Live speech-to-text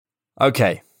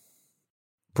Okay.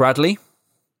 Bradley,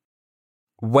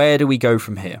 where do we go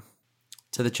from here?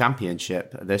 To the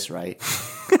Championship at this rate.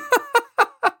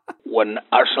 When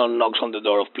Arsenal knocks on the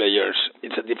door of players,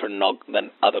 it's a different knock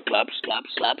than other clubs.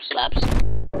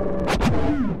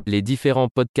 Les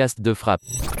différents podcasts de Frappe.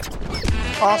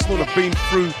 Arsenal have been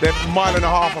through their mile and a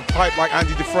half of pipe like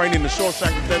Andy Dufresne in the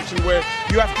Shawshank Redemption, where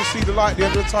you have to see the light at the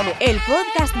end of the tunnel. El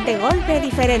podcast de Golpe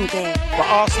Diferente. But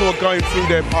Arsenal are going through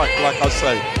their pipe, like I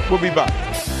say. We'll be back.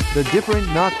 The Different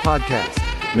Knock Podcast.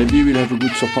 Maybe we'll have a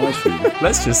good surprise for you.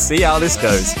 Let's just see how this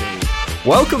goes.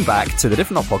 Welcome back to the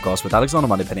Different Knock Podcast with Alexander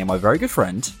Moneypenny and my very good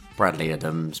friend Bradley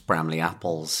Adams, Bramley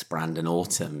Apples, Brandon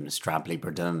Autumns, Drably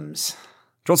Bradums. Do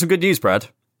you want some good news, Brad?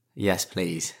 Yes,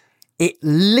 please. It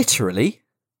literally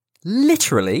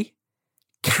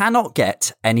cannot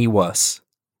get any worse.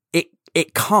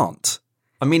 It can't.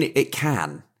 I mean, it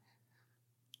can.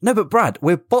 No, but Brad,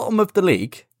 we're bottom of the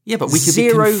league. Yeah, but we could be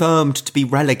confirmed to be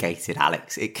relegated,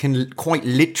 Alex. It can quite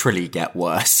literally get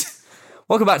worse.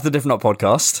 Welcome back to the Different Knock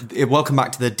Podcast. Welcome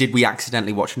back to the Did We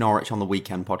Accidentally Watch Norwich on the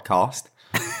Weekend podcast.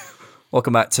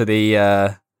 Welcome back to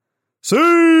the See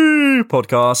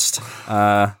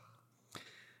podcast.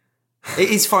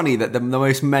 It is funny that the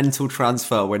most mental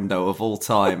transfer window of all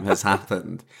time has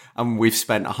happened, and we've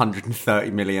spent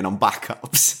 130 million on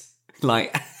backups.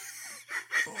 Like,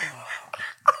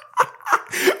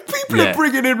 people are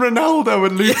bringing in Ronaldo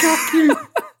and Lukaku.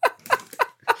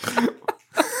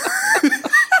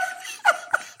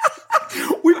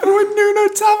 We brought in Nuno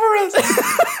Tavares,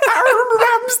 Aaron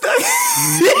Ramsdale.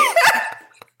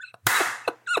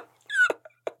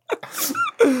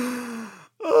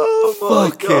 Oh my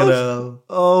Fucking god! hell.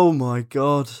 Oh my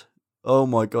god! Oh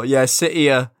my god! Yeah, City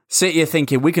are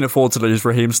thinking we can afford to lose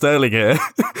Raheem Sterling here,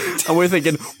 and we're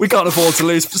thinking we can't afford to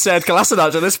lose Sead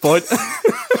Kolasinac at this point.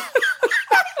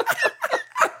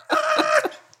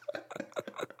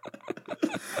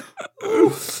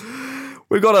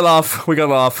 We gotta laugh.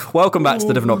 Welcome back to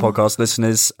the Different Knock Podcast,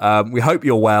 listeners. We hope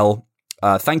you're well.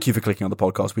 Thank you for clicking on the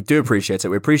podcast. We do appreciate it.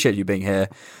 We appreciate you being here.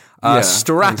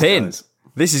 Strap thanks, in. guys.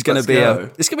 This is going to be a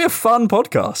fun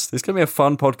podcast. It's going to be a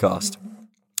fun podcast.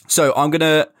 So I'm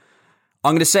gonna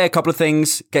say a couple of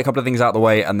things, get a couple of things out of the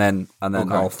way, and then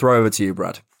I'll throw over to you,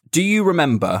 Brad. Do you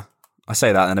remember? I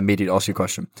say that and immediately ask you a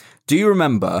question. Do you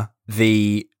remember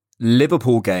the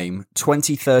Liverpool game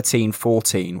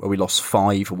 2013-14 where we lost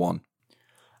 5-1?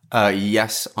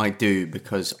 Yes, I do,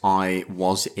 because I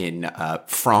was in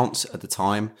France at the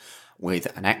time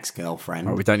with an ex-girlfriend.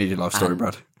 Oh, we don't need your life story,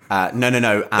 Brad. No. And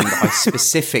I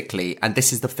specifically, and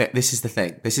this is the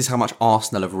thing. This is how much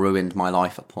Arsenal have ruined my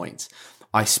life at points.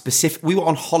 We were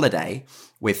on holiday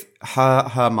with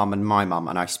her mum and my mum,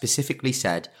 and I specifically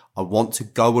said, I want to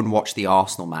go and watch the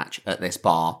Arsenal match at this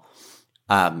bar.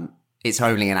 It's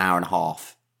only an hour and a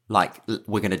half. Like,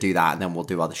 we're going to do that, and then we'll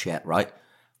do other shit, right?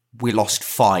 We lost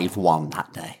 5-1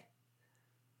 that day.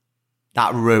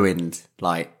 That ruined,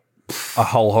 like, a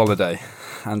whole holiday.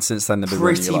 And since then, they've been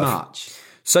ruining your life. Pretty much.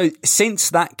 So since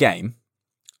that game,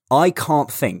 I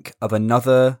can't think of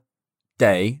another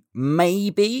day.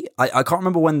 Maybe I can't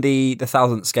remember when the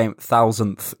thousandth game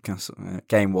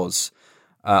was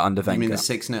under Wenger. You mean the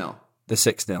 6-0? The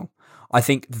 6-0. I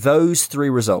think those three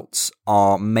results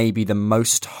are maybe the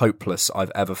most hopeless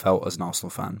I've ever felt as an Arsenal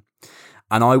fan.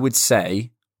 And I would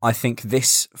say I think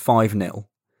this 5-0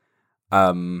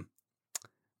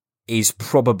 is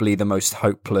probably the most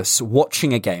hopeless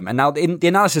watching a game. And now the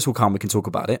analysis will come, we can talk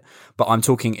about it, but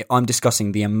I'm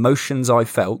discussing the emotions I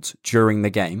felt during the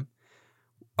game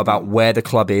about where the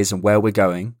club is and where we're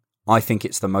going. I think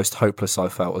it's the most hopeless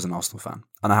I've felt as an Arsenal fan.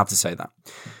 And I have to say that.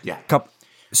 Yeah.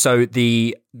 So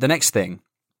the next thing,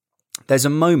 there's a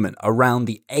moment around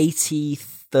the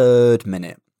 83rd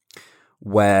minute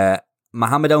where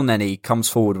Mohamed El Neni comes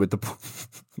forward with the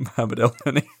Mohamed El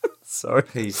Neni. Sorry.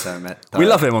 Please don't. We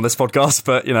love him on this podcast,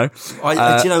 but, you know.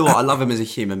 do you know what? I love him as a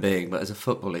human being, but as a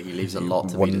footballer, he leaves a lot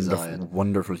to be desired.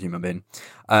 Wonderful human being.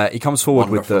 He comes forward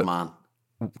with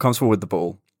the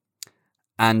ball,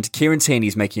 and Kieran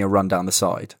Tierney's making a run down the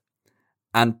side.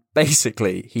 And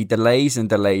basically, he delays, and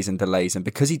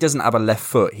because he doesn't have a left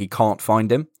foot, he can't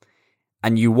find him.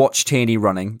 And you watch Tierney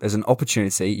running, there's an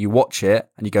opportunity, you watch it,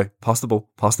 and you go, pass the ball,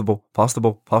 pass the ball, pass the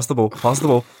ball, pass the ball, pass the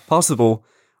ball, pass the ball.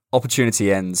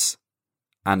 Opportunity ends,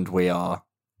 and we are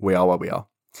where we are.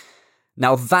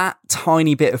 Now, that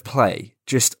tiny bit of play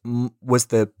just was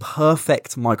the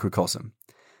perfect microcosm.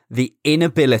 The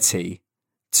inability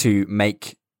to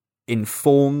make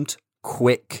informed,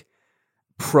 quick,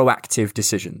 proactive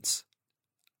decisions.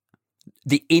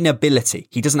 The inability,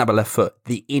 he doesn't have a left foot,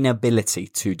 the inability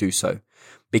to do so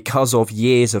because of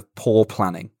years of poor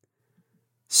planning.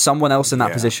 Someone else in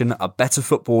that position, a better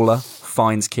footballer,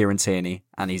 finds Kieran Tierney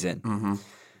and he's in. Mm-hmm.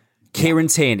 Kieran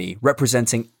Tierney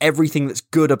representing everything that's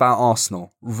good about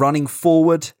Arsenal, running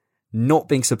forward, not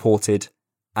being supported,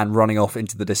 and running off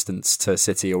into the distance to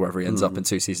City or wherever he ends up in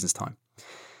 2 seasons' time.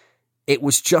 It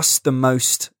was just the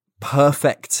most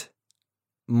perfect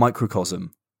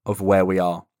microcosm of where we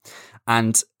are.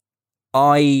 And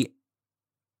we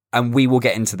will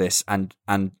get into this, and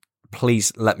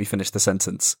please let me finish the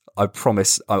sentence. I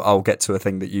promise I'll get to a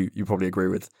thing that you probably agree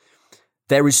with.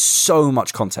 There is so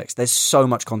much context. There's so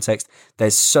much context.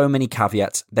 There's so many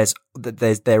caveats.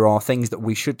 There are things that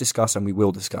we should discuss and we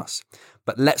will discuss.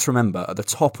 But let's remember, at the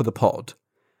top of the pod,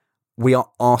 we are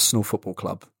Arsenal Football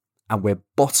Club, and we're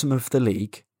bottom of the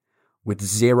league with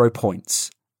 0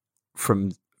 points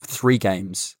from 3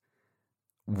 games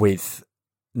with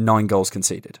 9 goals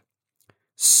conceded.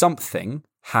 Something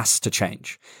has to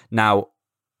change. Now,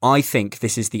 I think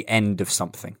this is the end of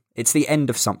something. It's the end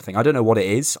of something. I don't know what it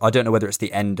is. I don't know whether it's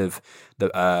the end of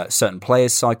the certain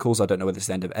players' cycles. I don't know whether it's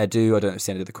the end of Edu. I don't know if it's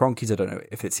the end of the Kroenkes. I don't know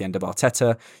if it's the end of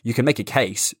Arteta. You can make a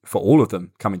case for all of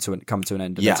them coming to an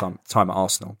end of their time at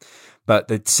Arsenal. But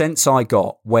the sense I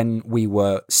got when we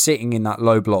were sitting in that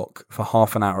low block for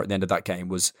half an hour at the end of that game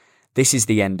was, this is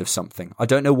the end of something. I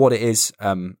don't know what it is,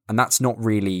 and that's not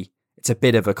really... It's a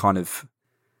bit of a kind of...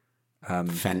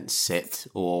 fence sit,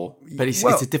 but it's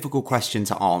a difficult question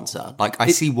to answer. Like,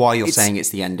 I see why you're saying it's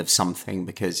the end of something,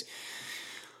 because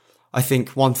I think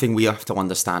one thing we have to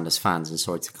understand as fans, and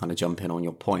sorry to kind of jump in on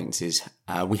your points, is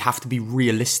we have to be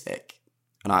realistic.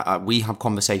 And we have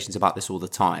conversations about this all the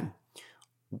time.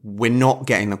 We're not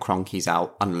getting the Kroenkes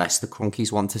out unless the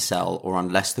Kroenkes want to sell, or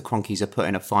unless the Kroenkes are put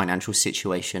in a financial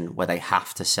situation where they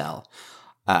have to sell.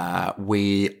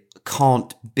 We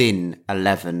can't bin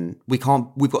 11. We've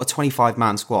got a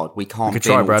 25-man squad. We can't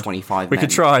bin all 25 men. We could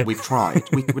try. We've tried.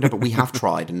 But we have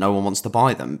tried, and no one wants to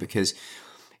buy them because,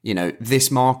 this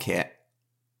market,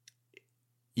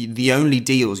 the only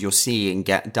deals you're seeing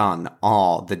get done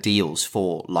are the deals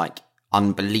for like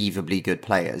unbelievably good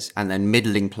players, and then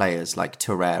middling players like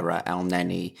Torreira, El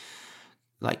Neni,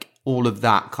 like all of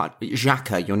that kind.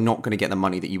 Xhaka, you're not going to get the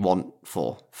money that you want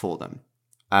for them.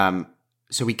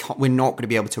 So we're not going to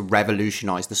be able to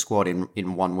revolutionize the squad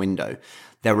in one window.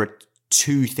 There are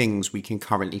 2 things we can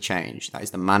currently change. That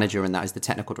is the manager and that is the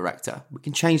technical director. We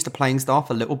can change the playing staff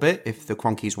a little bit if the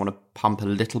Kroenkes want to pump a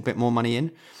little bit more money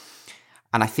in.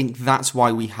 And I think that's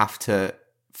why we have to,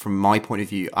 from my point of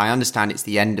view, I understand it's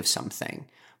the end of something,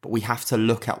 but we have to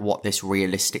look at what this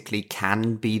realistically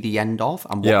can be the end of,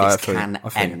 and what this can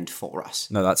end for us.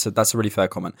 No, that's a really fair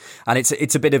comment. And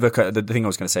it's a bit of the thing I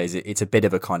was going to say is it's a bit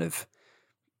of a kind of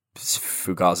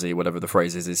fugazi, whatever the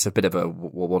phrase is. It's a bit of a,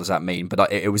 well, what does that mean?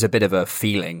 But it was a bit of a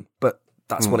feeling, but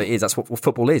that's what it is. That's what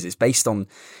football is. It's based on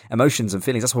emotions and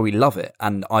feelings. That's why we love it.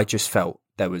 And I just felt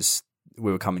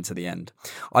we were coming to the end.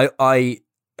 Go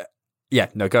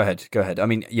ahead. I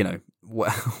mean,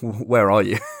 where are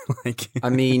you? I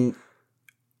mean,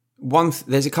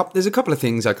 there's a couple of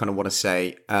things I kind of want to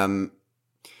say. I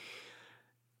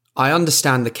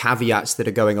understand the caveats that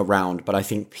are going around, but I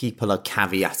think people are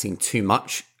caveating too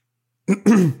much.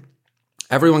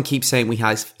 Everyone keeps saying we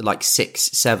have like 6,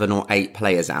 7 or 8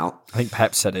 players out. I think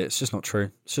Pep said it. It's just not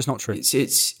true.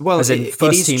 It's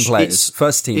first team players.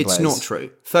 It's not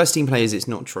true. First team players, it's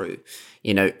not true.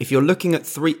 If you're looking at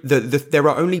 3, there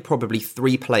are only probably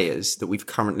 3 players that we've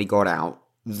currently got out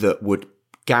that would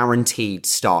guaranteed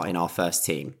start in our first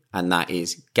team, and that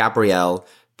is Gabriel,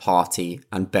 Partey,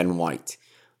 and Ben White.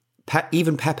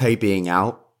 Even Pepe being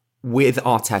out, with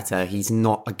Arteta, he's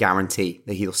not a guarantee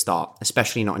that he'll start,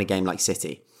 especially not in a game like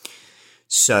City.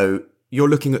 So you're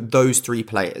looking at those 3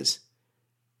 players.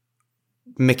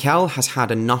 Mikel has had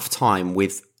enough time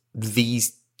with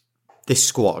this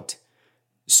squad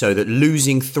so that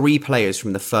losing 3 players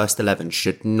from the first 11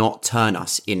 should not turn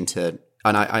us into...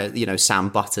 And I Sam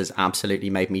Butters absolutely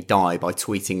made me die by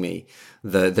tweeting me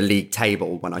the league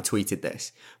table when I tweeted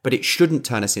this. But it shouldn't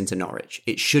turn us into Norwich.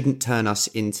 It shouldn't turn us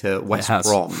into West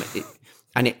Brom. It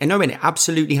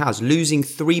absolutely has. Losing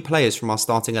 3 players from our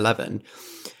starting 11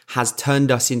 has turned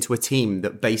us into a team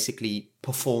that basically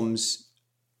performs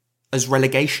as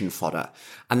relegation fodder.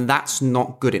 And that's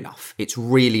not good enough. It's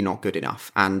really not good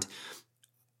enough. And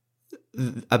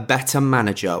a better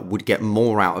manager would get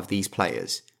more out of these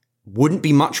players. Wouldn't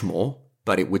be much more,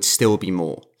 but it would still be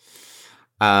more.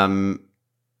 And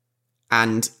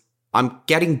I'm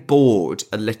getting bored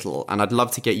a little, and I'd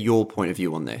love to get your point of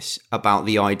view on this, about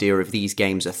the idea of these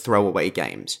games are throwaway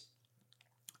games.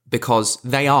 Because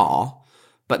they are,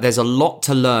 but there's a lot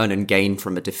to learn and gain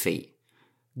from a defeat.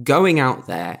 going out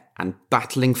there and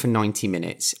battling for 90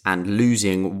 minutes and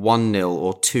losing 1-0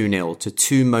 or 2-0 to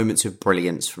two moments of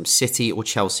brilliance from City or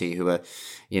Chelsea, who are,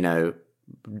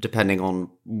 depending on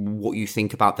what you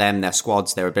think about them, their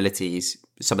squads, their abilities,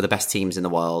 some of the best teams in the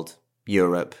world,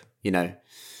 Europe,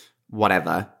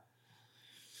 whatever.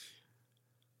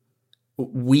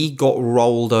 We got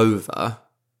rolled over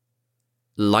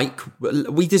like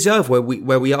we deserve where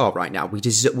we are right now.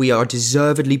 We are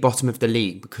deservedly bottom of the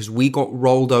league because we got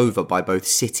rolled over by both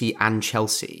City and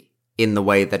Chelsea in the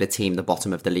way that a team the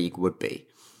bottom of the league would be.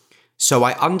 So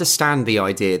I understand the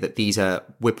idea that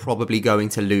we're probably going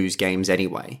to lose games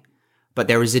anyway, but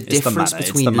there is a difference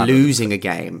between losing a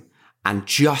game and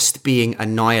just being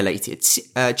annihilated.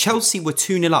 Chelsea were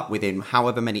 2-0 up within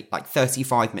however many, like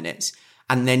 35 minutes,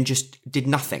 and then just did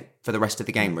nothing for the rest of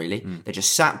the game, really. They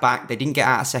just sat back. They didn't get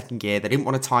out of second gear. They didn't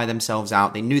want to tire themselves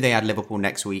out. They knew they had Liverpool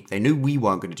next week. They knew we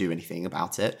weren't going to do anything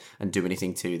about it and do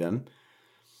anything to them.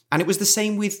 And it was the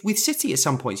same with City at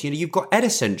some points. You've got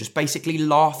Ederson just basically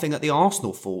laughing at the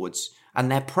Arsenal forwards and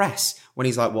their press when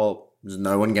he's like, well, there's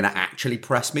no one going to actually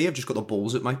press me. I've just got the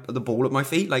ball at my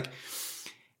feet. Like,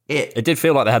 It did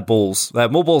feel like they had balls. They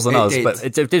had more balls than us, but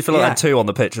it did feel like they had two on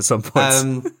the pitch at some points.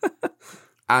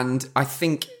 And I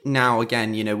think now,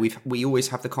 again, we always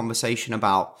have the conversation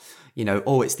about,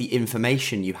 it's the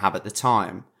information you have at the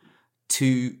time.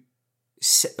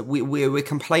 We're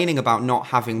complaining about not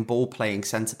having ball-playing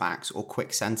centre-backs or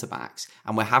quick centre-backs,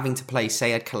 and we're having to play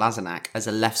Sead Kolasinac as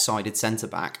a left-sided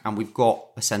centre-back, and we've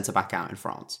got a centre-back out in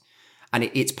France. And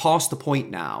it's past the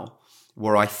point now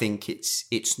where I think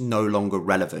it's no longer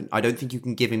relevant. I don't think you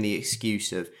can give him the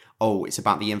excuse of, it's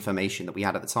about the information that we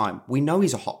had at the time. We know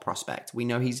he's a hot prospect. We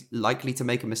know he's likely to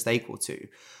make a mistake or two.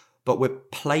 But we're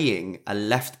playing a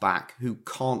left-back who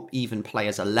can't even play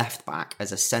as a left-back,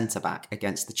 as a centre-back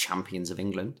against the champions of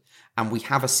England. And we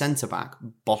have a centre-back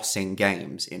bossing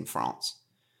games in France.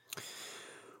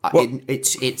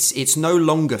 It's no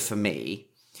longer for me.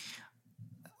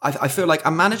 I feel like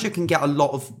a manager can get a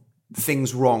lot of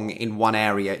things wrong in one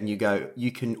area, and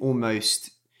you can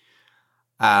almost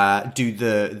do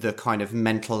the kind of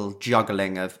mental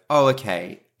juggling of,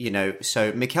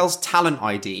 so Mikel's talent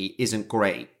ID isn't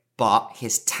great, but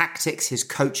his tactics, his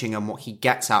coaching, and what he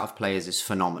gets out of players is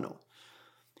phenomenal.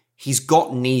 He's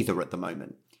got neither at the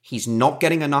moment. He's not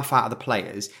getting enough out of the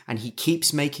players, and he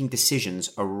keeps making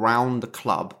decisions around the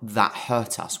club that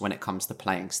hurt us when it comes to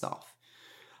playing stuff.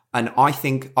 And I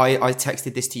think I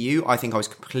texted this to you. I think I was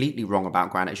completely wrong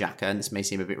about Granit Xhaka, and this may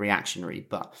seem a bit reactionary,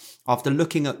 but after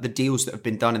looking at the deals that have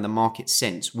been done in the market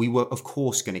since, we were, of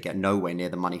course, going to get nowhere near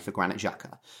the money for Granit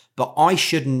Xhaka. But I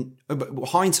shouldn't,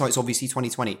 hindsight's obviously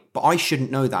 2020, but I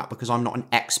shouldn't know that because I'm not an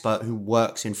expert who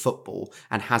works in football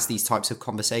and has these types of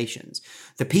conversations.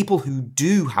 The people who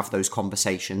do have those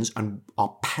conversations and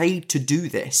are paid to do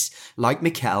this, like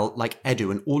Mikel, like Edu,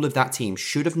 and all of that team,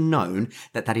 should have known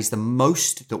that that is the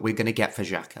most that we're going to get for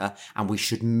Xhaka, and we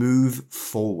should move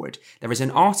forward. There is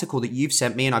an article that you've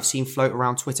sent me and I've seen float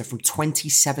around Twitter from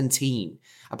 2017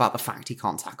 about the fact he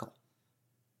can't tackle.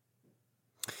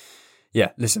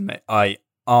 Yeah, listen, mate,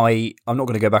 I'm not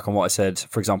going to go back on what I said,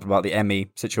 for example, about the Emmy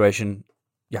situation.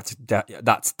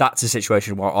 That's a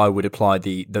situation where I would apply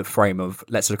the frame of,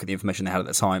 let's look at the information they had at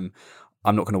the time.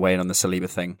 I'm not going to weigh in on the Saliba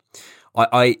thing.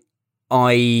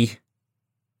 I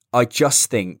just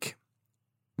think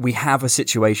we have a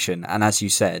situation, and as you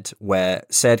said, where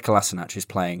Sead Kolasinac is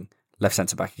playing left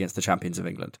centre-back against the champions of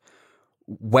England.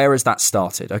 Where has that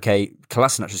started? Okay,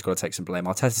 Kolasinac has got to take some blame.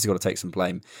 Arteta's got to take some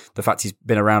blame. The fact he's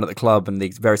been around at the club and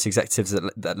the various executives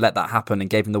that let that happen and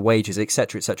gave him the wages,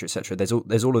 etc., etc., etc.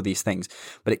 There's all of these things.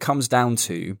 But it comes down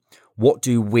to, what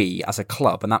do we as a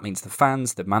club, and that means the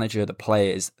fans, the manager, the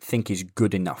players, think is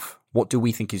good enough? What do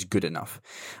we think is good enough?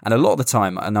 And a lot of the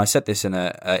time, and I said this in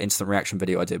an instant reaction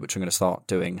video I did, which I'm going to start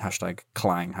doing,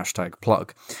 #Clang,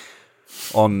 #plug,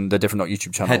 on the Different Not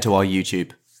YouTube channel. Head to our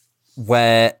YouTube.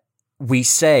 Where we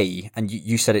say, and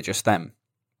you said it just then,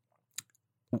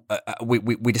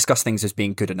 we discuss things as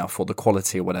being good enough, or the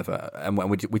quality or whatever, and when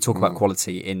we talk about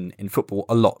quality in football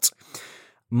a lot.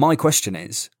 My question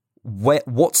is,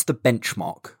 what's the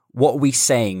benchmark? What are we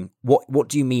saying? What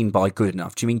do you mean by good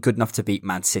enough? Do you mean good enough to beat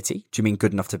Man City? Do you mean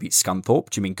good enough to beat Scunthorpe?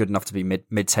 Do you mean good enough to be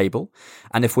mid-table?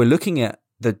 And if we're looking at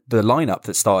the lineup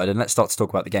that started, and let's start to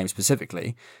talk about the game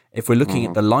specifically, if we're looking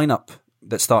at the lineup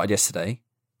that started yesterday,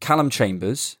 Callum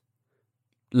Chambers,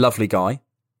 lovely guy,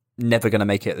 never going to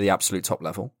make it at the absolute top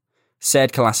level.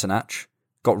 Sead Kolasinac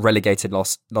got relegated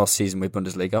last season with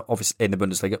Bundesliga, obviously in the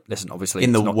Bundesliga. Listen, obviously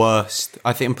in the worst.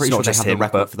 I think I'm pretty sure they have the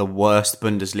record for the worst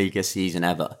Bundesliga season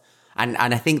ever. And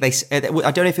I think I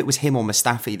don't know if it was him or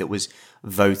Mustafi that was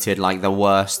voted like the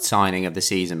worst signing of the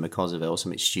season because of it or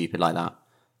something stupid like that.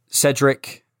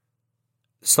 Cedric,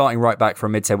 starting right back for a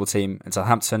mid-table team in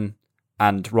Southampton,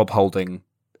 and Rob Holding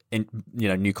in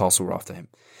Newcastle were after him.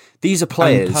 These are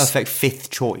players. And perfect fifth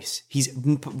choice.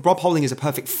 Rob Holding is a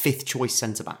perfect fifth choice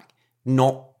centre back.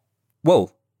 Not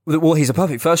well. He's a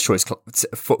perfect first choice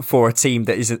for a team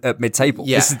that is at mid-table.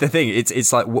 Yeah. This is the thing.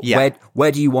 It's like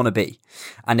where do you want to be?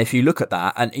 And if you look at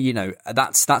that, and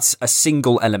that's a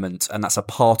single element, and that's a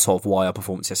part of why our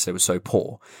performance yesterday was so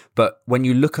poor. But when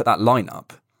you look at that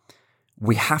lineup,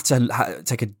 we have to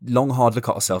take a long, hard look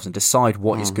at ourselves and decide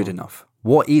what is good enough.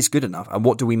 What is good enough, and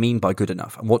what do we mean by good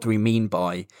enough, and what do we mean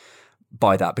by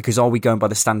that? Because are we going by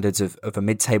the standards of a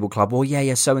mid-table club? Well,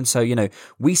 yeah, so-and-so,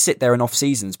 we sit there in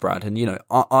off-seasons, Brad, and,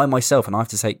 I myself, and I have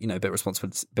to take, a bit of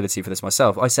responsibility for this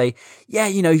myself. I say, yeah,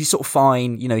 he's sort of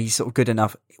fine, he's sort of good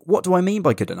enough. What do I mean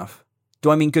by good enough? Do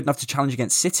I mean good enough to challenge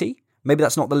against City? Maybe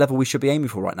that's not the level we should be aiming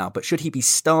for right now, but should he be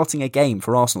starting a game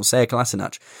for Arsenal, say a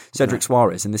Kolasinac, Cedric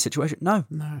Suarez in this situation? No,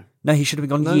 he should have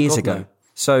been gone years ago. No.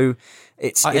 So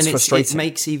it's frustrating.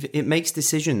 It makes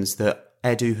decisions that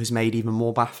Edu has made even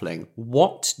more baffling.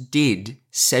 What was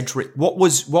Cedric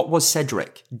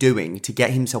doing to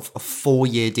get himself a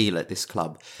 4-year deal at this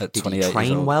club? Did he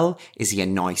train well? Is he a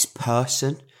nice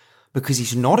person? Because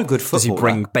he's not a good footballer. Does he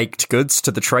bring baked goods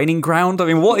to the training ground? I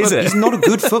mean, what is it? He's not a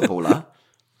good footballer.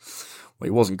 Well,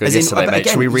 he wasn't good yesterday, mate.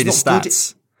 Should we read his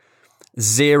stats?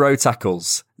 0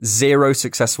 tackles, 0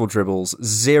 successful dribbles,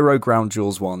 0 ground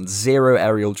duels won, 0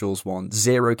 aerial duels won,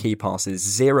 0 key passes,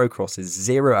 0 crosses,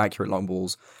 0 accurate long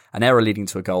balls, an error leading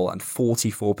to a goal, and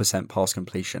 44% pass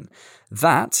completion.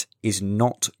 That is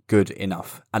not good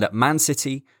enough. And at Man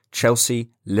City, Chelsea,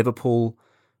 Liverpool,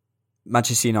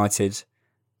 Manchester United,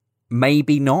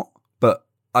 maybe not, but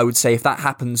I would say if that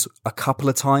happens a couple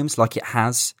of times, like it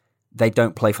has, they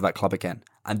don't play for that club again.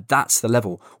 And that's the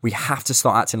level. We have to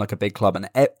start acting like a big club. And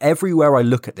everywhere I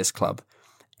look at this club,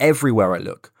 everywhere I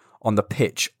look, on the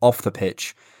pitch, off the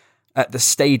pitch, at the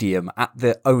stadium, at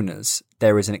the owners,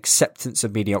 there is an acceptance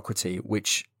of mediocrity,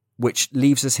 which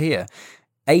leaves us here.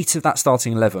 8 of that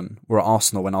starting 11 were at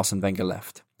Arsenal when Arsene Wenger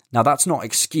left. Now, that's not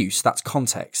excuse, that's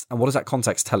context. And what does that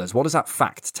context tell us? What does that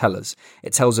fact tell us?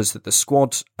 It tells us that the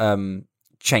squad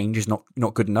change is not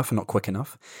good enough and not quick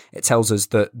enough. It tells us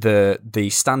that the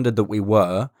standard that we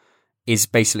were is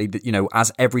basically that,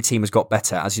 as every team has got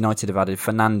better, as United have added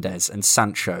Fernandes and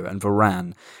Sancho and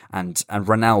Varane and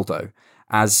Ronaldo,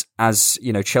 as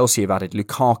Chelsea have added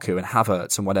Lukaku and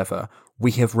Havertz and whatever, we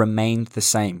have remained the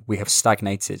same. We have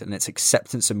stagnated, and it's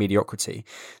acceptance of mediocrity.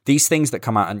 These things that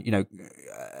come out and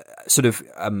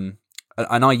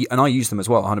and I use them as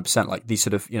well, 100%. Like these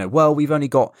sort of, well, we've only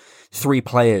got 3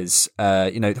 players,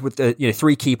 with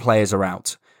 3 key players are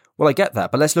out. Well, I get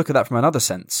that, but let's look at that from another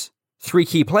sense. 3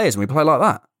 key players and we play like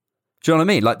that. Do you know what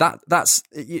I mean? Like that's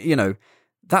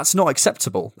not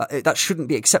acceptable. That shouldn't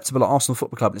be acceptable at Arsenal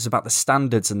Football Club. It's about the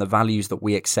standards and the values that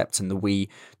we accept and that we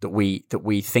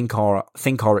think are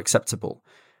acceptable.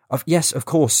 Yes, of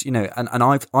course, and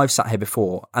I've sat here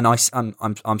before, and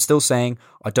I'm still saying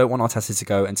I don't want Arteta to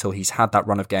go until he's had that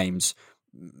run of games.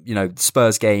 The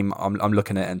Spurs game, I'm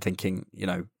looking at it and thinking,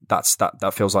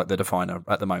 that feels like the definer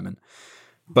at the moment.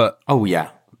 But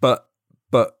but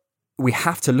we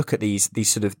have to look at these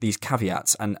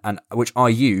caveats and which I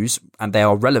use, and they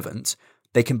are relevant.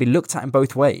 They can be looked at in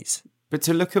both ways. But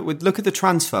to look at the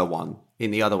transfer one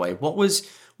in the other way, what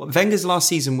Wenger's last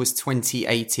season was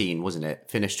 2018, wasn't it?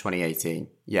 Finished 2018.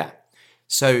 Yeah.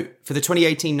 So for the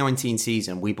 2018-19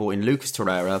 season, we bought in Lucas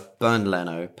Torreira, Bernd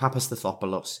Leno,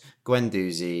 Papastathopoulos,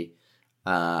 Guendouzi,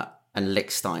 and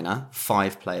Lichtsteiner,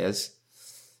 5 players.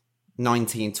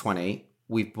 19-20,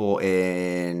 we bought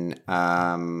in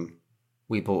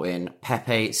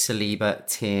Pepe, Saliba,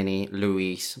 Tierney,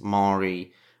 Luis,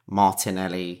 Mari,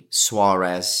 Martinelli,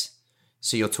 Suarez.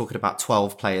 So you're talking about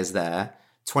 12 players there.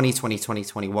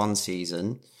 2020-2021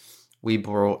 season, we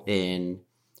brought in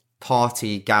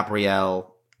Partey,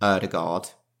 Gabriel,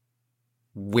 Ødegaard,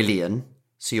 Willian.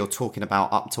 So you're talking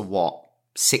about up to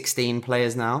 16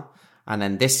 players now. And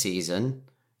then this season,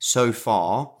 so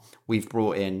far, we've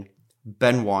brought in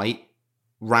Ben White,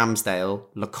 Ramsdale,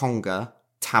 Lokonga,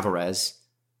 Tavares.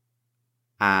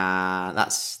 And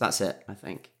that's it, I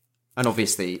think. And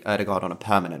obviously Ødegaard on a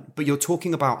permanent. But you're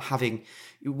talking about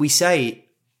we say,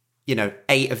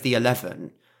 8 of the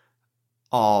 11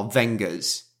 are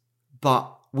Wenger's,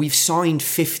 but we've signed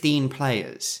 15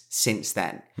 players since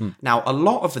then. Now, a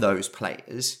lot of those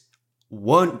players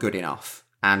weren't good enough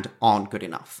and aren't good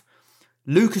enough.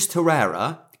 Lucas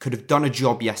Torreira could have done a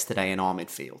job yesterday in our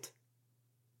midfield.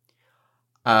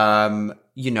 Guendouzi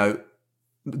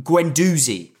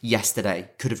yesterday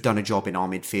could have done a job in our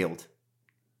midfield.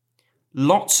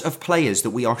 Lots of players that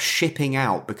we are shipping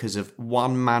out because of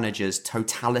one manager's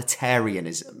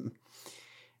totalitarianism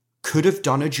could have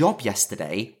done a job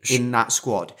yesterday in that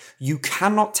squad. You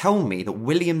cannot tell me that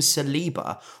William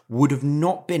Saliba would have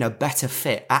not been a better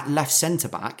fit at left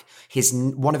centre-back,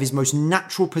 one of his most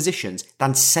natural positions,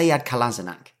 than Sead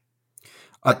Kolasinac.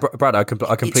 Brad, I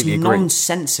completely agree. It's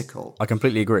nonsensical. I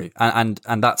completely agree, and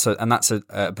that's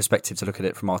a perspective to look at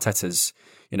it from Arteta's,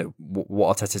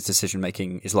 what Arteta's decision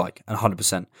making is like, and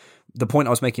 100%. The point I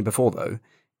was making before, though,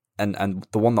 and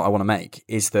the one that I want to make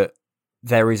is that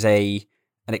there is an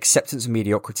acceptance of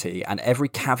mediocrity, and every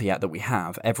caveat that we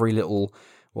have, every little,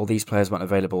 well, these players weren't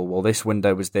available, well, this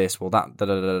window was this, well,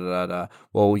 that,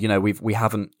 well, we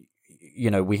haven't. We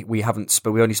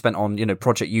only spent on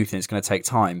Project Youth, and it's going to take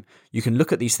time. You can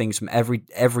look at these things from every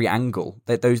angle.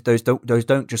 Those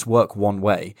don't just work one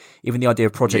way. Even the idea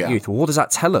of Project Youth. Well, what does that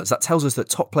tell us? That tells us that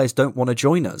top players don't want to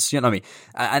join us. You know what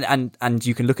I mean? And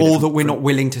you can look at that we're not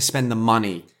willing to spend the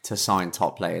money to sign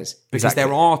top players, because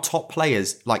there are top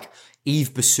players like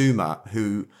Yves Bissouma,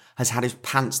 who has had his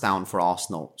pants down for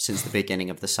Arsenal since the beginning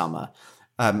of the summer.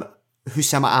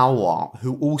 Houssama Aouar,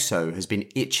 who also has been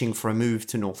itching for a move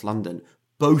to North London,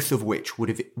 both of which would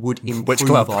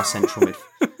improve our central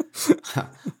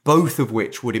both of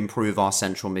which would improve our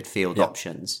central midfield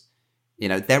options.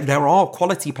 There are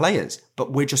quality players,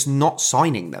 but we're just not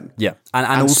signing them. Yeah,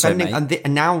 and also,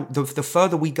 and now the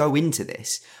further we go into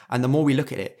this, and the more we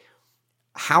look at it,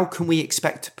 how can we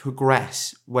expect to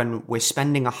progress when we're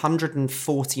spending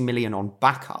 140 million on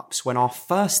backups when our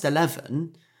first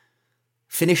 11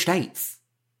 finished 8th?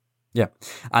 Yeah.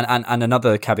 And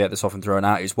another caveat that's often thrown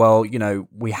out is, well,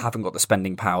 we haven't got the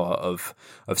spending power of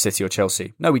City or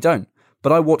Chelsea. No, we don't.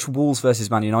 But I watched Wolves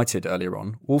versus Man United earlier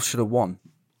on. Wolves should have won.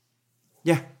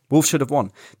 Yeah. Wolves should have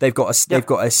won. They've got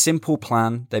a simple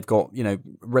plan. They've got,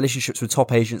 relationships with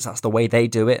top agents. That's the way they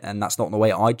do it, and that's not the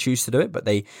way I choose to do it. But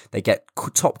they get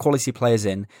top quality players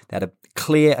in. They had a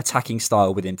clear attacking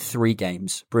style within 3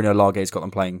 games. Bruno Lage's got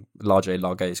them playing.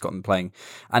 Lage's got them playing,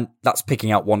 and that's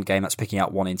picking out one game. That's picking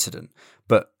out one incident.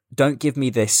 But don't give me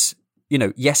this.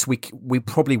 Yes, we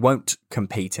probably won't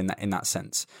compete in that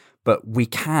sense, but we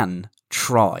can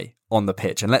try on the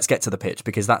pitch. And let's get to the pitch,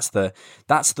 because that's the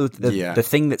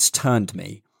thing that's turned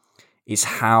me, is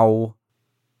how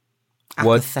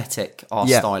apathetic our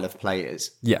style of play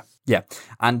is. Yeah.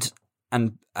 And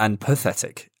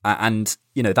pathetic. And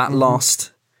that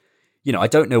last, I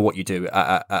don't know what you do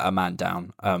at a man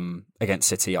down against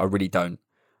City. I really don't.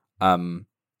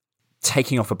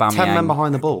 Taking off Aubameyang, 10 men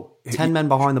behind the ball. 10 men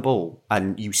behind the ball,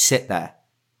 and you sit there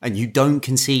and you don't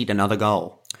concede another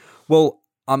goal. Well,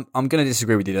 I'm going to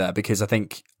disagree with you there, because I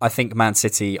think Man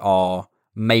City are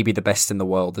maybe the best in the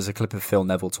world. There's a clip of Phil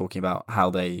Neville talking about how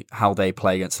they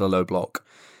play against the low block.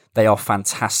 They are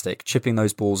fantastic, chipping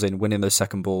those balls in, winning those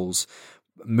second balls,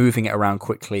 moving it around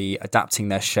quickly, adapting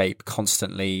their shape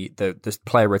constantly. The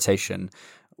player rotation.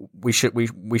 We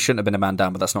shouldn't have been a man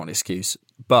down, but that's not an excuse.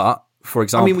 But for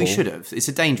example, we should have. It's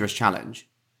a dangerous challenge.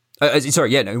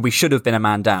 We should have been a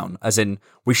man down, as in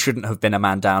we shouldn't have been a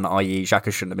man down, i.e.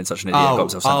 Xhaka shouldn't have been such an idiot. Got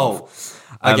himself sent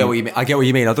off. I get what you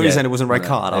mean. I thought you were saying it wasn't a red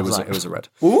card. It was a red.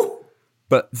 Ooh.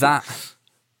 But the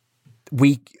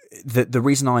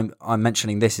reason I'm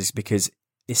mentioning this is because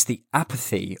it's the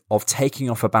apathy of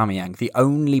taking off Aubameyang, the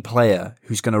only player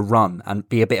who's going to run and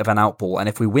be a bit of an outball. And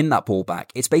if we win that ball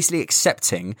back, it's basically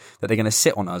accepting that they're going to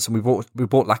sit on us. And we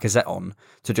brought Lacazette on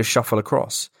to just shuffle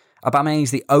across. Aubameyang is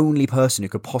the only person who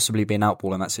could possibly be an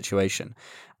outball in that situation.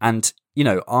 And,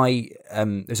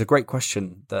 there's a great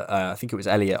question that I think it was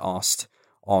Elliot asked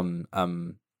on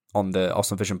the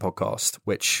Arsenal Vision podcast,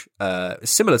 which is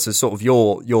similar to sort of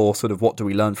your sort of what do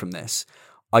we learn from this?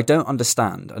 I don't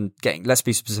understand, and let's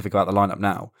be specific about the lineup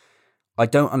now. I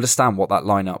don't understand what that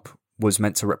lineup was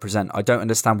meant to represent. I don't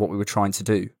understand what we were trying to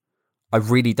do. I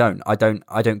really don't. I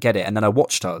don't get it. And then I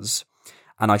watched us,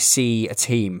 and I see a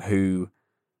team who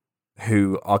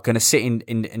are going to sit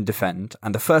in defend.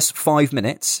 And the first 5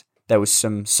 minutes, there was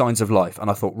some signs of life. And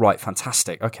I thought, right,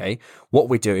 fantastic. Okay, what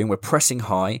we're doing, we're pressing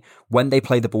high. When they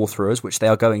play the ball through us, which they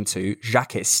are going to,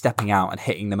 Xhaka is stepping out and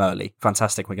hitting them early.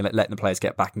 Fantastic. We're going to let the players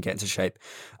get back and get into shape.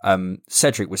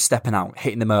 Cedric was stepping out,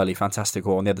 hitting them early. Fantastic.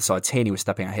 Or on the other side, Tierney was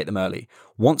stepping out, hitting them early.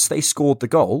 Once they scored the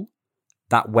goal,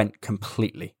 that went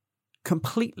completely.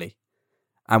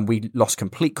 And we lost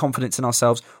complete confidence in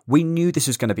ourselves. We knew this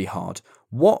was going to be hard.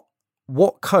 What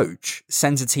coach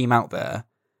sends a team out there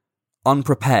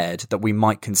unprepared that we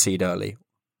might concede early?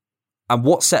 And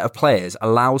what set of players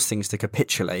allows things to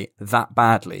capitulate that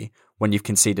badly when you've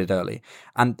conceded early.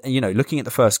 And, looking at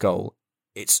the first goal,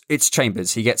 it's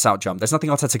Chambers. He gets out-jumped. There's nothing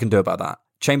Arteta can do about that.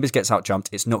 Chambers gets out-jumped.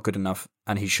 It's not good enough,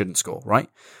 and he shouldn't score, right?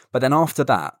 But then after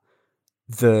that,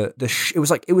 it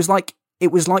was like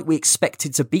we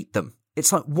expected to beat them.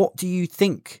 It's like, what do you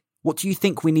think? What do you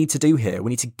think we need to do here?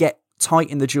 We need to get tight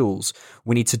in the duels.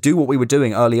 We need to do what we were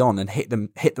doing early on and hit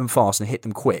them fast and hit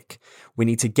them quick. We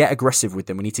need to get aggressive with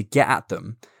them. We need to get at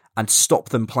them and stop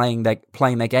them playing their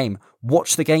game.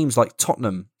 Watch the games like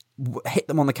Tottenham. Hit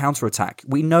them on the counter-attack.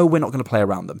 We know we're not going to play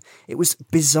around them. It was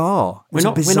bizarre. We're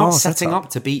not setting up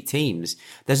to beat teams.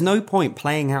 There's no point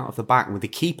playing out of the back with a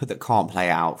keeper that can't play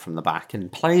out from the back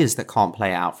and players that can't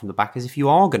play out from the back, as if you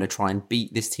are going to try and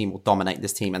beat this team or dominate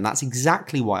this team. And that's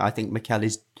exactly why I think Mikel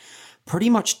is pretty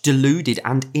much deluded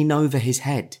and in over his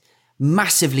head.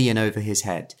 Massively in over his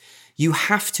head. You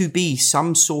have to be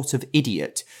some sort of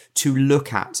idiot to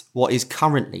look at what is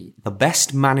currently the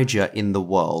best manager in the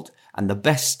world and the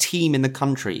best team in the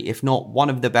country, if not one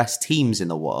of the best teams in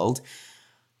the world,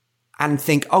 and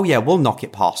think, oh yeah, we'll knock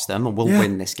it past them and we'll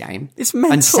win this game. It's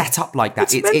mental. And set up like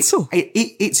that. It's mental.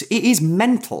 It is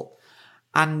mental.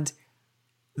 And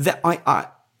that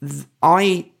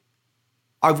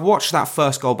I've watched that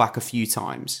first goal back a few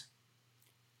times.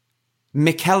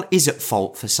 Mikel is at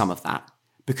fault for some of that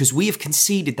because we have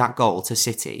conceded that goal to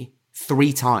City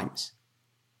 3 times.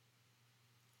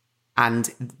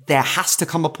 And there has to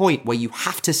come a point where you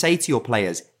have to say to your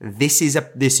players, this is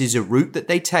a route that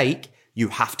they take. You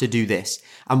have to do this.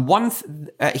 And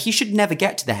he should never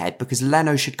get to the head because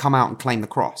Leno should come out and claim the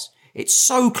cross. It's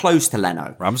so close to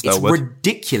Leno. Ramsdale it's would.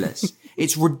 Ridiculous.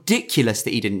 It's ridiculous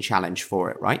that he didn't challenge for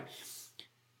it, right?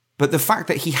 But the fact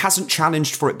that he hasn't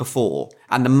challenged for it before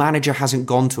and the manager hasn't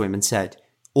gone to him and said,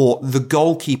 or the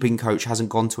goalkeeping coach hasn't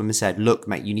gone to him and said, look,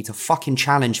 mate, you need to fucking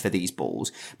challenge for these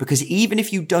balls because even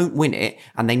if you don't win it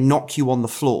and they knock you on the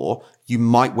floor, you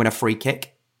might win a free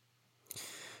kick.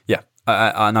 Yeah,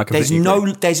 I completely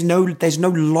agree. There's no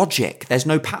logic. There's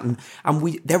no pattern.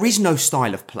 And there is no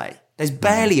style of play. There's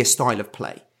barely a style of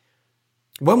play.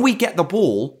 When we get the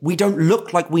ball, we don't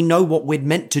look like we know what we're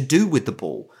meant to do with the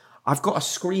ball. I've got a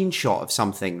screenshot of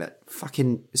something that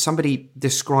somebody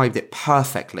described it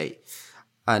perfectly.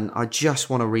 And I just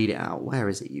want to read it out. Where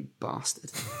is it, you bastard?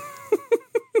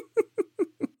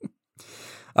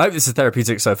 I hope this is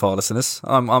therapeutic so far, listeners.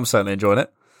 I'm certainly enjoying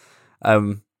it.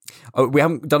 We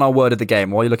haven't done our word of the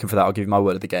game. While you're looking for that, I'll give you my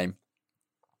word of the game.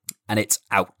 And it's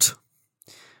out.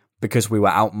 Because we were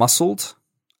out-muscled,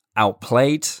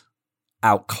 outplayed,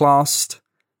 outclassed,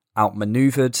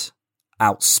 outmaneuvered,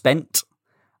 outspent,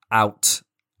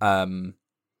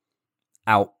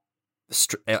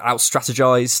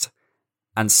 out-strategized,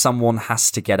 and someone has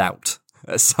to get out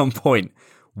at some point.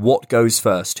 What goes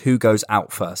first? Who goes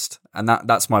out first? And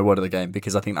that's my word of the game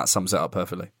because I think that sums it up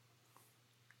perfectly.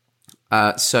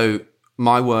 So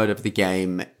my word of the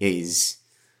game is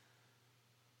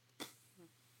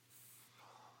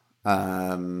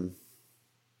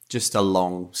just a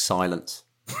long silence.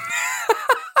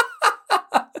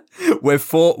 We're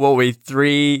 4 word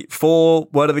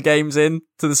of the games in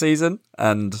to the season,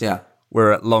 and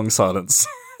we're at long silence.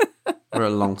 We're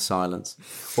at long silence.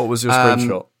 What was your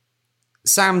screenshot?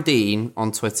 Sam Dean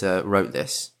on Twitter wrote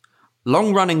this.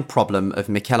 Long-running problem of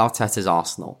Mikel Arteta's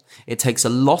Arsenal. It takes a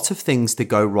lot of things to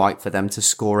go right for them to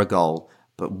score a goal,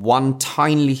 but one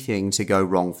tiny thing to go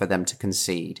wrong for them to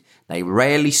concede. They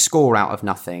rarely score out of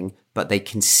nothing, but they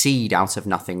concede out of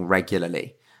nothing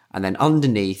regularly. And then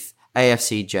underneath,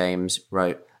 AFC James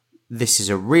wrote, this is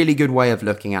a really good way of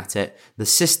looking at it. The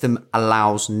system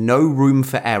allows no room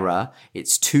for error.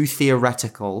 It's too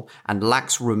theoretical and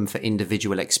lacks room for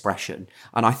individual expression.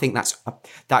 And I think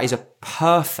that is a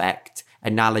perfect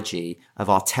analogy of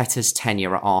Arteta's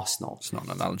tenure at Arsenal. It's not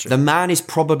an analogy. The man is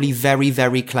probably very,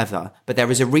 very clever, but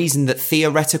there is a reason that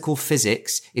theoretical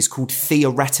physics is called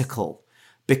theoretical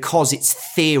because it's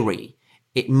theory.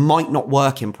 It might not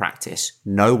work in practice.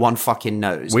 No one fucking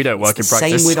knows. We don't work in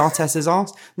practice. Same with Arteta's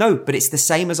Arsenal. No, but it's the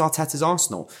same as Arteta's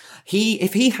Arsenal.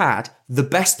 If he had the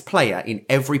best player in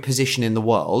every position in the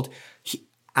world,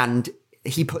 and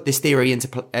he put this theory into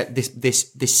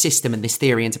this system and this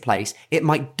theory into place, it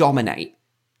might dominate,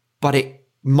 but it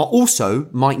also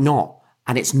might not,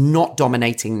 and it's not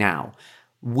dominating now.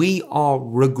 We are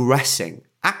regressing,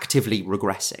 actively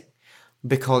regressing,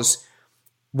 because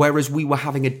whereas we were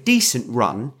having a decent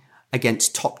run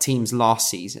against top teams last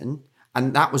season,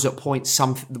 and that was at point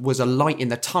was a light in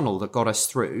the tunnel that got us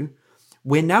through,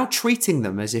 we're now treating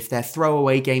them as if they're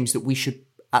throwaway games that we should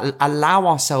allow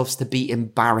ourselves to be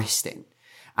embarrassed in.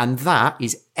 And that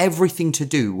is everything to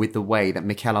do with the way that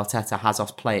Mikel Arteta has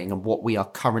us playing and what we are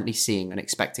currently seeing and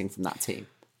expecting from that team.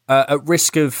 At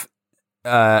risk of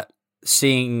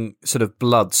seeing sort of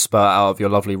blood spurt out of your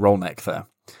lovely roll neck there,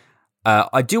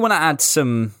 I do want to add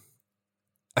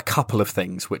a couple of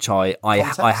things which I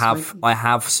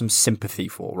have some sympathy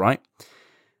for. Right,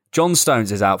 John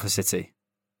Stones is out for City,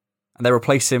 and they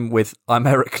replace him with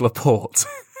Aymeric Laporte.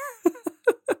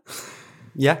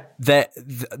 Yeah,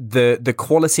 the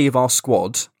quality of our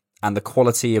squad and the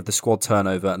quality of the squad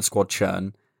turnover and squad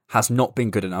churn has not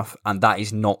been good enough, and that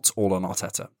is not all on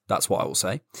Arteta. That's what I will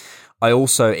say.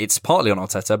 It's partly on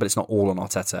Arteta, but it's not all on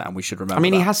Arteta, and we should remember. I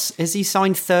mean, that. has he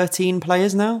signed 13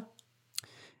 players now?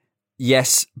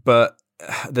 Yes, but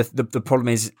the problem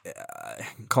is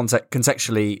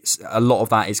contextually, a lot of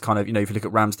that is kind of, if you look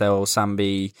at Ramsdale,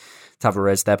 Sambi,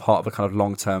 Tavares, they're part of a kind of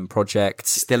long-term project.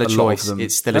 Still a choice.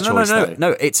 It's still a choice.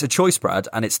 No, it's a choice, Brad,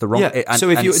 and it's the wrong. Yeah.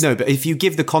 But if you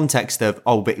give the context of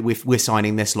but we're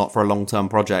signing this lot for a long-term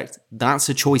project, that's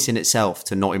a choice in itself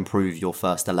to not improve your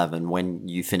first 11 when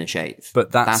you finish 8th.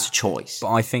 But that's a choice.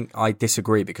 But I think I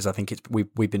disagree, because I think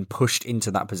we've been pushed into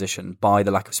that position by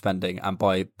the lack of spending and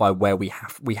by where we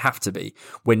have to be.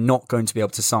 We're not going to be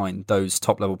able to sign those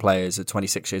top-level players at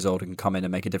 26 years old who can come in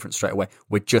and make a difference straight away.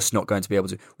 We're just not going to be able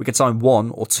to. We could sign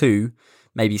one or two,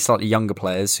 maybe slightly younger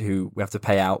players who we have to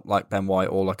pay out, like Ben White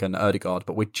or like an Odegaard,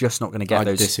 but we're just not going to get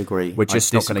those. I disagree. We're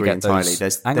just not going to get entirely.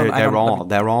 those.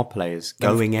 There are players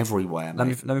going everywhere. Let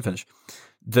me finish.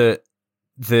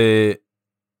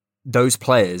 Those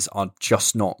players are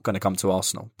just not going to come to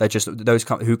Arsenal. They're just those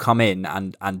who come in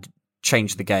and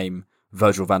change the game,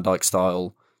 Virgil van Dijk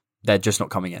style. They're just not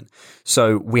coming in.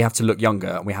 So we have to look younger,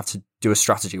 and we have to do a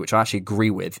strategy, which I actually agree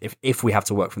with if we have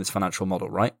to work from this financial model,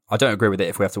 right? I don't agree with it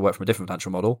if we have to work from a different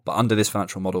financial model, but under this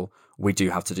financial model, we do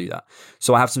have to do that.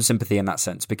 So I have some sympathy in that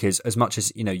sense, because as much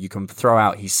as, you can throw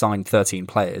out he's signed 13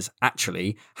 players,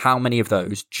 actually, how many of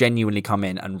those genuinely come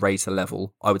in and raise the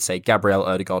level? I would say Gabriel,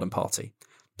 Odegaard and Partey.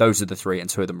 Those are the three, and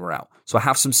two of them are out. So I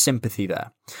have some sympathy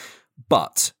there.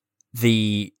 But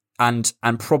and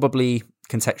probably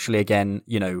contextually again,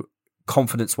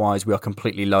 confidence-wise, we are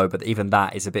completely low, but even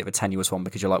that is a bit of a tenuous one,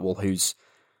 because you're like, well, who's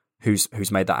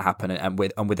made that happen? And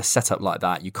with a setup like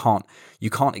that, you can't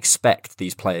expect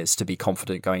these players to be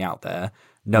confident going out there,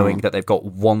 knowing that they've got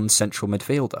one central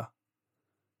midfielder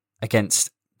against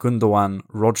Gundogan.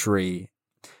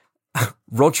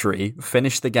 Rodri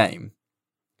finished the game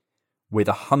with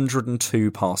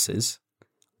 102 passes.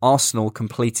 Arsenal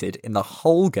completed in the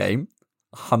whole game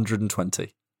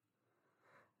 120.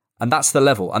 And that's the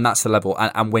level,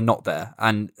 and we're not there.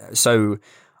 And so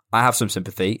I have some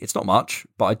sympathy. It's not much,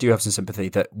 but I do have some sympathy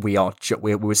that we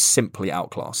were simply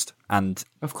outclassed. And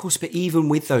of course, but even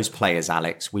with those players,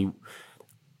 Alex, and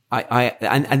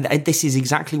this is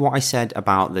exactly what I said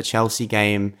about the Chelsea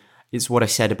game. It's what I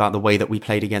said about the way that we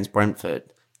played against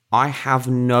Brentford. I have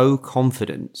no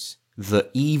confidence that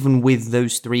even with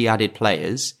those 3 added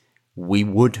players, we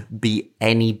would be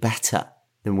any better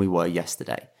than we were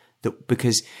yesterday.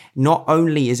 Because not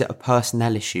only is it a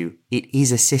personnel issue, it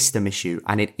is a system issue,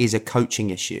 and it is a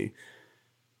coaching issue.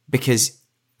 Because,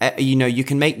 you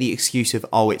can make the excuse of,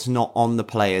 it's not on the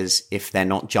players if they're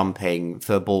not jumping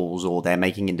for balls or they're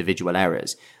making individual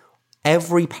errors.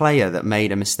 Every player that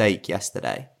made a mistake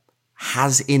yesterday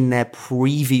has in their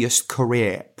previous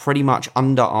career, pretty much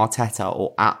under Arteta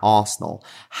or at Arsenal,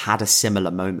 had a similar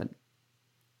moment.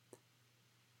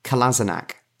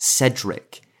 Kolasinac,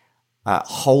 Cedric,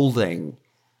 Holding,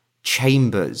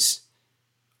 Chambers,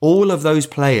 all of those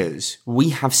players, we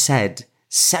have said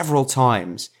several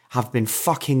times, have been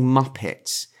fucking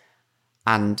muppets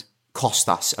and cost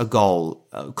us a goal,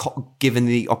 given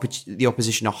the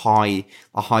opposition a high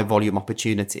volume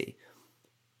opportunity.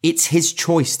 It's his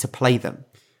choice to play them.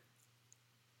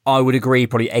 I would agree,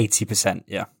 probably 80%.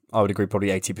 Yeah, I would agree, probably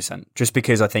 80%. Just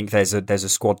because I think there's a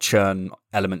squad churn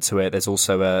element to it. There's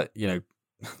also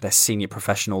their senior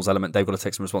professionals element. They've got to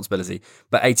take some responsibility,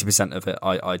 but 80% of it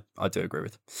I do agree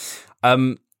with.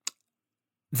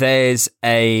 There's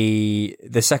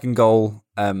the second goal.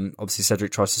 Obviously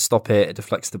Cedric tries to stop it. It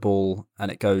deflects the ball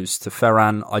and it goes to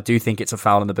Ferran. I do think it's a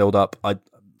foul in the build-up. I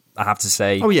have to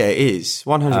say. Oh yeah, it is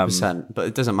 100%. But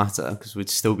it doesn't matter because we'd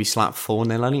still be slapped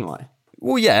 4-0 anyway.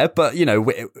 Well, yeah, but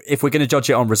if we're going to judge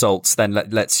it on results, then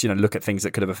let's look at things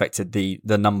that could have affected the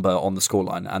number on the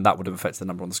scoreline, and that would have affected the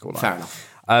number on the scoreline. Fair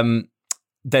enough.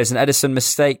 There's an Edison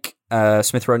mistake.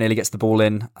 Smith Rowe nearly gets the ball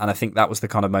in, and I think that was the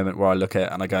kind of moment where I look at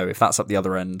it and I go, if that's up the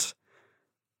other end,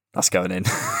 that's going in.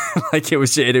 Like it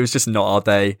was just not our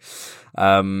day.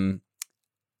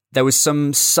 There was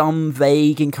some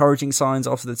vague encouraging signs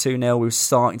after the 2-0. We were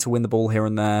starting to win the ball here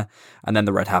and there, and then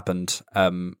the red happened.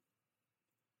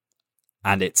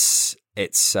 And it's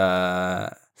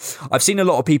I've seen a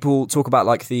lot of people talk about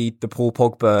like the Paul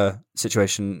Pogba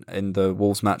situation in the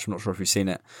Wolves match. I'm not sure if you've seen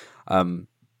it.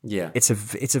 Yeah, it's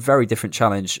a very different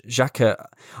challenge. Xhaka,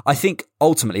 I think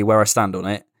ultimately where I stand on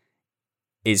it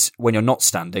is when you're not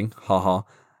standing,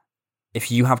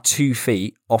 if you have 2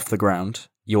 feet off the ground,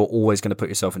 you're always going to put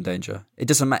yourself in danger. It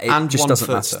doesn't matter. It and just one doesn't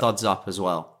foot matter. studs up as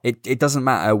well. It doesn't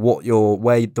matter what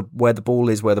where the ball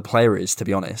is, where the player is. To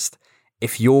be honest,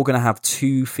 if you're going to have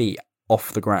 2 feet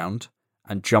off the ground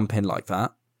and jump in like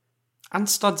that, and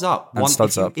studs up,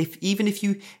 even if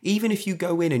you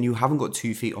go in and you haven't got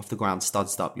 2 feet off the ground,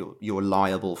 studs up, you're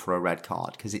liable for a red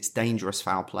card because it's dangerous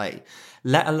foul play.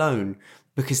 Let alone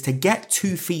because to get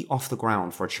 2 feet off the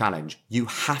ground for a challenge, you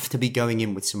have to be going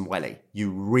in with some welly.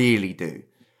 You really do.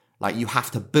 Like you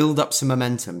have to build up some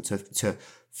momentum to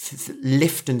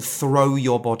lift and throw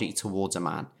your body towards a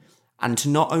man, and to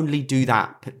not only do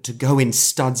that, but to go in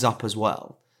studs up as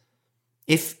well.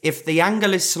 If the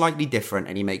angle is slightly different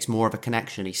and he makes more of a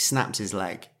connection, he snaps his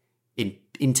leg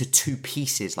into 2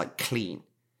 pieces like clean.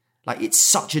 Like it's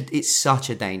such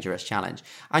a dangerous challenge.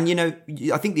 And you know,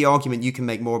 I think the argument you can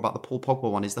make more about the Paul Pogba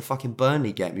one is the fucking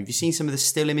Burnley game. Have you seen some of the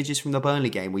still images from the Burnley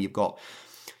game where you've got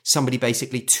somebody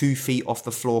basically 2 feet off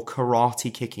the floor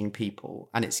karate kicking people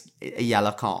and it's a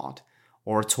yellow card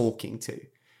or a talking to?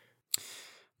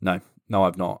 No,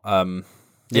 I've not.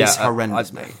 It's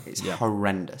horrendous, mate. It's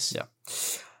horrendous.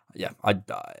 Yeah.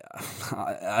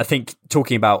 I think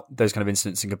talking about those kind of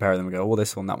incidents and comparing them and go,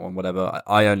 this one, that one, whatever.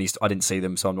 I didn't see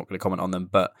them, so I'm not going to comment on them.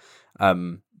 But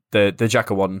the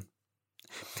Xhaka one,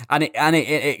 and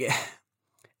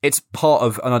it's part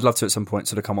of, and I'd love to at some point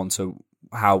sort of come on to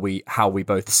how we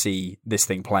both see this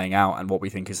thing playing out and what we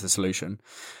think is the solution.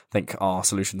 I think our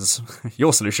solutions,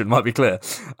 your solution might be clear,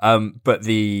 but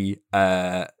the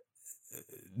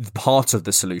part of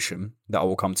the solution that I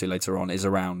will come to later on is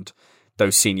around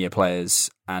those senior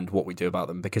players and what we do about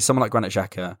them. Because someone like Granit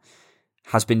Xhaka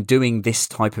has been doing this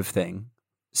type of thing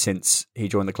since he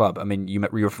joined the club. I mean, you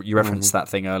referenced that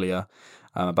thing earlier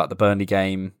about the Burnley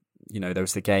game. You know, there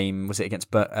was the game, was it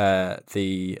against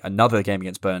another game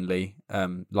against Burnley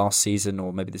last season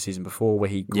or maybe the season before where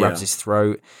he grabs his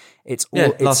throat.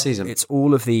 Last season. It's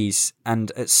all of these,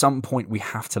 and at some point we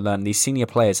have to learn. These senior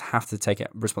players have to take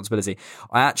responsibility.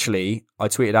 I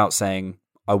tweeted out saying,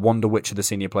 I wonder which of the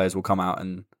senior players will come out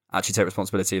and actually take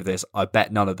responsibility of this. I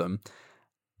bet none of them.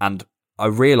 And I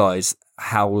realise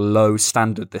how low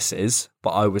standard this is,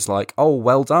 but I was like, oh,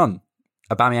 well done.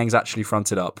 Aubameyang's actually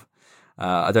fronted up.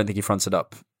 I don't think he fronted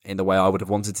up in the way I would have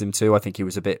wanted him to. I think he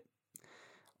was a bit...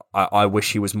 I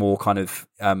wish he was more kind of...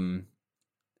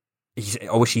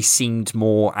 I wish he seemed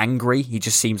more angry. He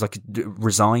just seems like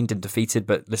resigned and defeated.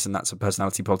 But listen, that's a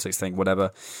personality politics thing,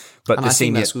 whatever. But and I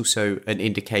think that's also an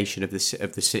indication of the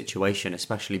situation,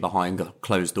 especially behind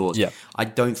closed doors. Yeah. I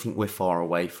don't think we're far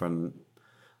away from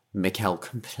Mikel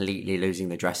completely losing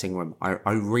the dressing room.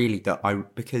 I really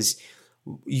don't. Because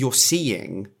you're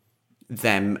seeing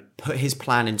them put his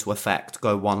plan into effect,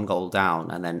 go 1 goal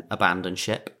down, and then abandon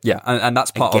ship. Yeah, and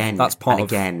that's part again, of that's part and of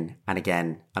again and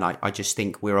again. And I just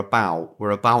think we're 1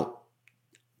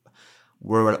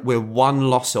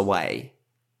 loss away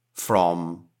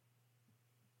from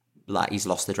like he's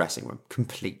lost the dressing room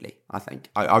completely. I think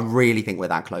I really think we're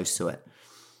that close to it.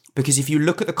 Because if you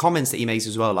look at the comments that he makes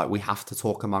as well, like we have to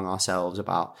talk among ourselves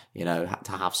about, you know,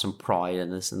 to have some pride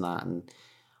and this and that, and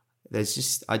there's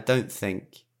just I don't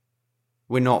think.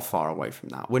 We're not far away from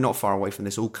that. We're not far away from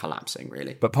this all collapsing,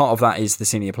 really. But part of that is the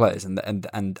senior players,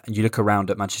 and you look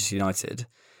around at Manchester United,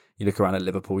 you look around at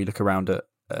Liverpool, you look around at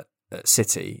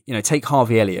City. You know, take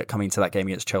Harvey Elliott coming to that game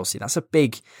against Chelsea. That's a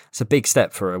big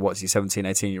step for a 17,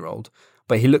 18-year-old.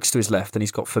 But he looks to his left and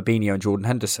he's got Fabinho and Jordan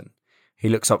Henderson. He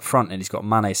looks up front and he's got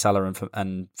Mane, Salah,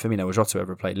 and Firmino or Jota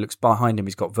ever played. He looks behind him,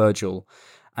 he's got Virgil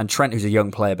and Trent, who's a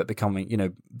young player but becoming, you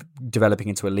know, developing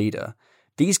into a leader.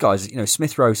 These guys, you know,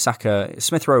 Smith Rowe, Saka, I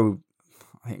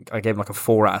think I gave him like a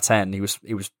 4 out of 10. He was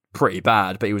pretty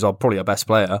bad, but he was probably our best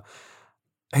player.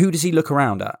 Who does he look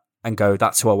around at and go,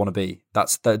 that's who I want to be?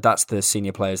 That's the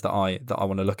senior players that I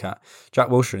want to look at. Jack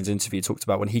Wilshere in his interview talked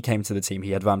about when he came to the team,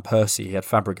 he had Van Persie, he had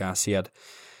Fabregas, he had,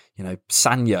 you know,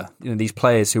 Sanya, you know, these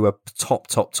players who are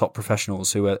top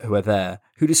professionals who are there.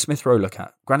 Who does Smith Rowe look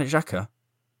at? Granit Xhaka?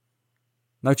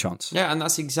 No chance. Yeah, and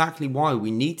that's exactly why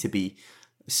we need to be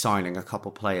signing a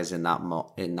couple players in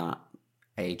that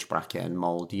age bracket and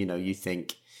mould. You know, you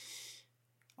think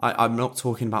I'm not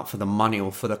talking about for the money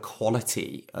or for the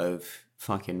quality of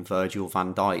fucking Virgil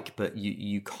van Dijk, but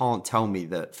you can't tell me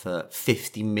that for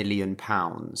 £50 million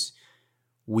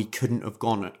we couldn't have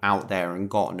gone out there and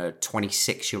gotten a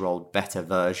 26-year-old better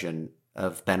version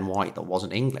of Ben White that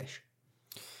wasn't English.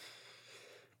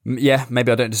 Yeah,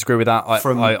 maybe I don't disagree with that.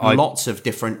 From lots of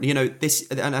different, this,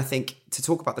 and I think to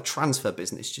talk about the transfer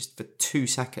business just for 2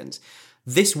 seconds,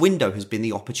 this window has been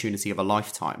the opportunity of a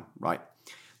lifetime, right?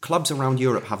 Clubs around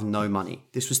Europe have no money.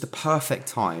 This was the perfect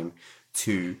time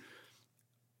to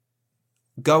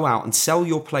go out and sell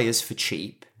your players for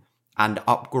cheap and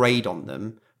upgrade on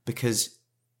them because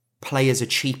players are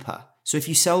cheaper. So if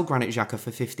you sell Granit Xhaka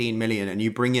for 15 million and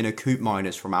you bring in a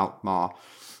Koopmeiners from Alkmaar,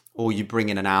 or you bring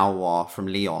in an Aouar from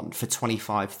Lyon for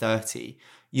 25, 30,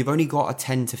 you've only got a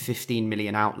 10 to 15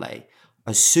 million outlay.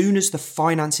 As soon as the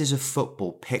finances of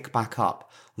football pick back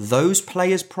up, those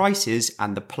players' prices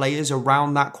and the players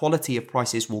around that quality of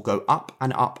prices will go up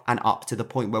and up and up to the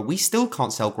point where we still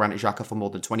can't sell Granit Xhaka for more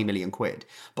than 20 million quid,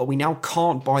 but we now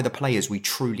can't buy the players we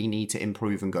truly need to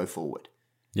improve and go forward.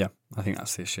 Yeah, I think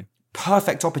that's the issue.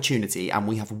 Perfect opportunity, and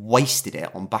we have wasted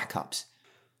it on backups.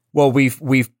 Well, we've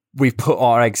put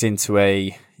our eggs into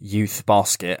a youth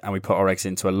basket and we put our eggs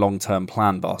into a long-term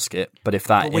plan basket. But if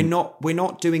that, we're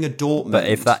not doing a Dortmund. But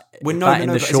if that,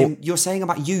 you're saying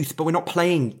about youth, but we're not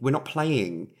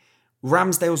playing.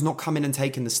 Ramsdale's not come in and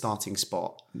taken the starting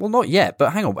spot. Well, not yet,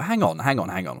 but hang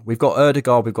on. We've got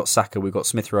Ødegaard, we've got Saka, we've got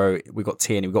Smith Rowe, we've got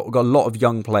Tierney, we've got a lot of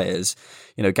young players.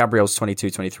 Gabriel's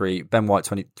 22, 23, Ben White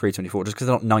 23, 24. Just because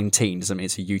they're not 19 doesn't mean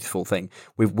it's a youthful thing.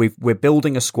 We're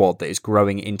building a squad that is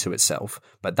growing into itself,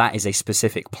 but that is a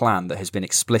specific plan that has been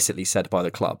explicitly said by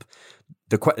the club.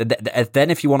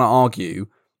 Then if you want to argue,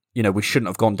 we shouldn't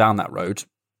have gone down that road,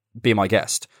 be my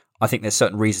guest. I think there's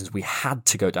certain reasons we had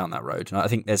to go down that road, and I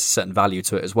think there's a certain value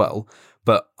to it as well.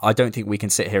 But I don't think we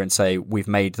can sit here and say we've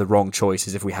made the wrong choice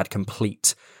as if we had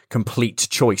complete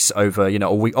choice over,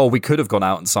 we could have gone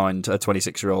out and signed a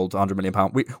 26-year-old £100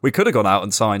 million. We could have gone out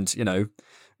and signed, Dayot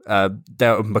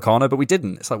Upamecano, but we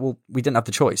didn't. It's like, well, we didn't have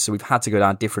the choice, so we've had to go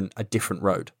down a different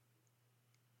road.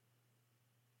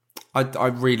 I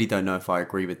really don't know if I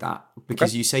agree with that,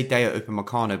 because you say Dayot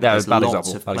Upamecano, but there's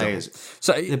lots of players.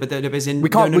 So but we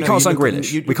can't sign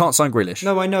Grealish. We can't sign Grealish.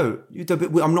 No, I know.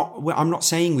 I'm not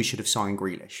saying we should have signed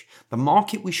Grealish. The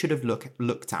market we should have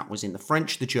looked at was in the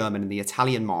French, the German, and the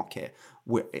Italian market.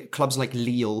 Clubs like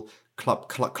Lille,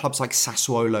 clubs like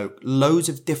Sassuolo, loads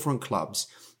of different clubs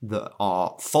that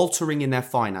are faltering in their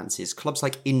finances, clubs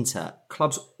like Inter,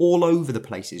 clubs all over the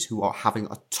places who are having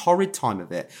a torrid time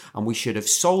of it, and we should have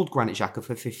sold Granit Xhaka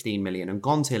for 15 million and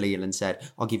gone to Lille and said,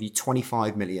 I'll give you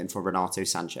 25 million for Renato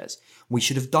Sanchez. We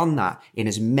should have done that in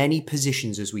as many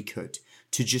positions as we could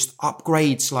to just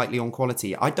upgrade slightly on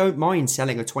quality. I don't mind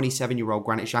selling a 27-year-old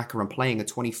Granit Xhaka and playing a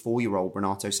 24-year-old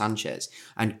Renato Sanchez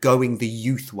and going the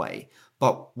youth way,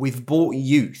 but we've bought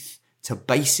youth to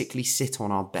basically sit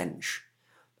on our bench.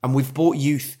 And we've bought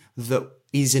youth that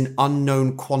is an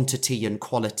unknown quantity and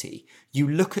quality. You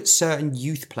look at certain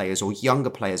youth players or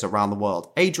younger players around the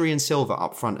world. Adrian Silva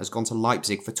up front has gone to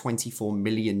Leipzig for 24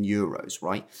 million euros,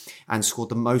 right? And scored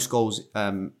the most goals,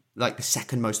 like the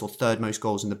second most or third most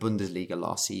goals in the Bundesliga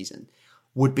last season.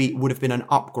 Would have been an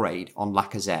upgrade on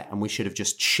Lacazette, and we should have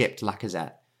just shipped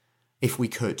Lacazette if we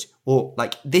could. Or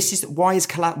why is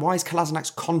Kolasinac's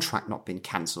contract not been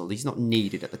cancelled? He's not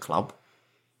needed at the club.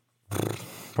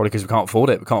 Probably because we can't afford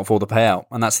it. We can't afford the payout.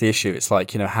 And that's the issue. It's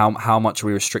like, how much are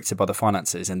we restricted by the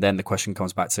finances? And then the question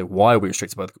comes back to why are we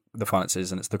restricted by the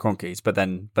finances? And it's the Kroenkes. But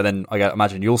then I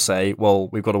imagine you'll say, well,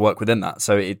 we've got to work within that.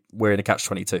 So we're in a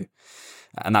catch-22.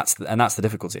 And that's the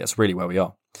difficulty. That's really where we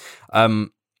are.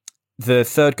 The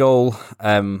third goal,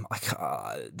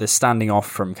 the standing off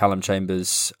from Callum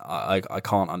Chambers, I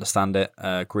can't understand it.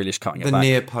 Grealish cutting it back. The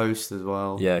near post as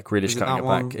well. Yeah, Grealish cutting it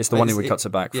back. It's the one who cuts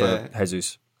it back for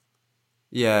Jesus.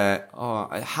 Yeah.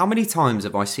 How many times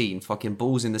have I seen fucking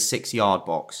balls in the 6-yard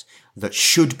box that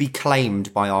should be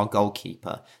claimed by our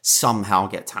goalkeeper somehow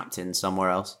get tapped in somewhere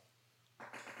else?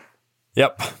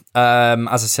 Yep.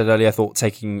 As I said earlier, I thought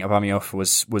taking Aubameyang off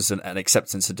was an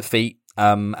acceptance of defeat.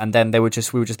 And then we were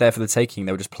just there for the taking.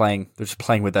 They were just playing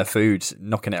with their food,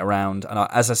 knocking it around. And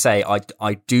as I say,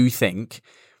 I do think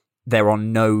there are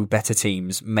no better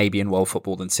teams, maybe in world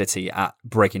football, than City at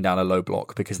breaking down a low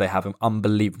block, because they have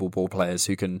unbelievable ball players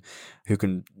who can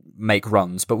make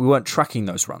runs. But we weren't tracking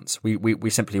those runs. We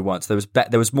simply weren't. So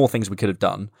there was more things we could have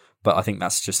done, but I think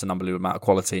that's just an unbelievable amount of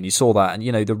quality. And you saw that. And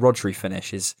the Rodri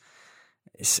finish is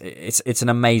it's an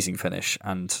amazing finish.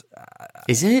 And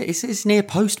is it? It's near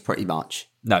post pretty much.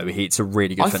 No, it's a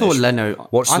really good finish. I thought Leno.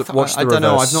 Watch the I don't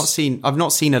know. I've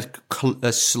not seen a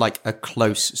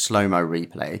close slow-mo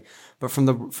replay, but from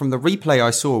the replay I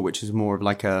saw, which is more of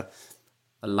like a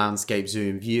a landscape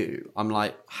zoom view, I'm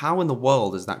like, how in the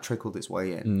world has that trickled its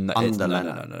way in? No,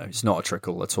 it's not a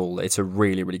trickle at all. It's a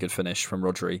really, really good finish from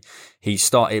Rodri.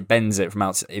 It bends it from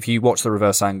outside. If you watch the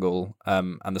reverse angle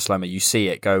and the slow-mo, you see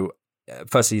it go.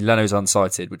 Firstly, Leno's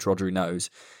unsighted, which Rodri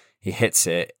knows. He hits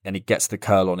it and he gets the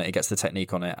curl on it. He gets the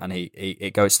technique on it, and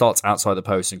it starts outside the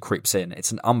post and creeps in.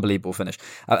 It's an unbelievable finish,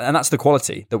 and that's the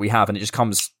quality that we have, and it just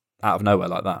comes out of nowhere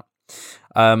like that.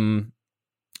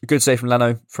 Good save from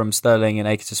Leno, from Sterling and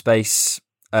Akers to space.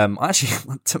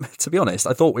 Actually, to be honest,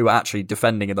 I thought we were actually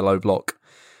defending in the low block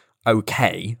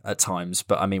okay at times,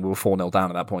 but I mean, we were 4-0 down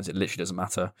at that point. So it literally doesn't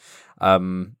matter.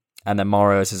 And then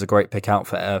Mahrez is a great pick out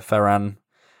for Ferran,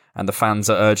 and the fans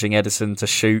are urging Ederson to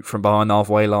shoot from behind the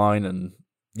halfway line, and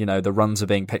the runs are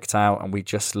being picked out, and we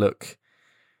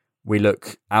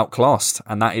look outclassed,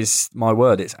 and that is my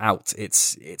word. It's out.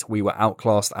 We were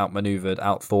outclassed, outmaneuvered,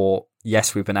 outthought.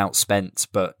 Yes, we've been outspent,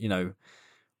 but we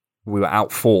were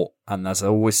outfought, and as I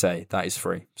always say, that is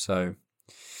free. So,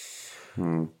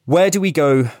 where do we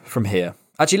go from here?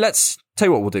 Actually, let's tell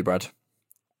you what we'll do, Brad.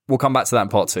 We'll come back to that in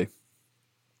part 2.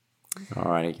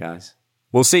 Alrighty, guys.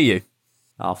 We'll see you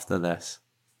after this.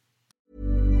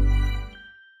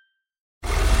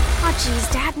 Oh, geez,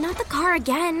 Dad, not the car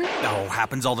again. Oh,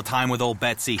 happens all the time with old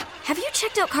Betsy. Have you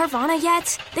checked out Carvana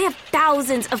yet? They have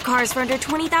thousands of cars for under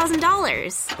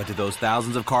 $20,000. But do those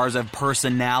thousands of cars have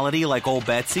personality like old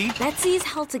Betsy? Betsy's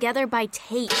held together by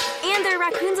tape. And there are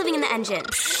raccoons living in the engine.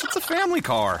 It's a family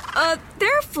car.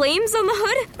 There are flames on the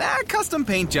hood? Custom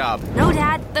paint job. No,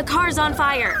 Dad, the car's on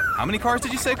fire. How many cars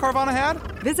did you say Carvana had?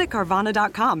 Visit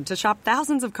Carvana.com to shop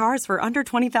thousands of cars for under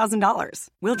 $20,000.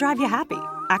 We'll drive you happy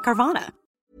at Carvana.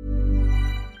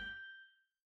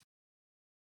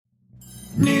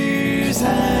 News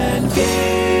and Views.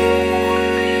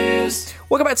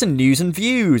 Welcome back to News and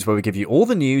Views, where we give you all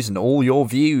the news and all your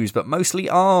views, but mostly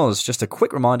ours. Just a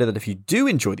quick reminder that if you do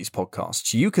enjoy these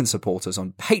podcasts, you can support us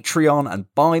on Patreon and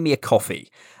buy me a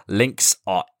coffee. Links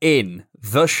are in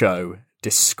the show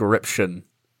description.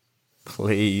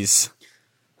 Please.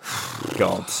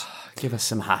 God. Give us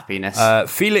some happiness.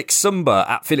 Felix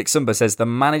Sumba says the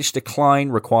managed decline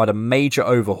required a major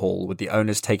overhaul, with the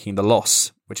owners taking the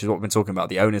loss, which is what we've been talking about.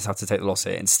 The owners have to take the loss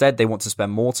here. Instead, they want to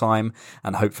spend more time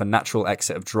and hope for natural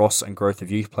exit of Dross and growth of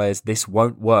youth players. This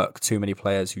won't work. Too many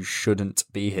players who shouldn't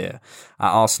be here.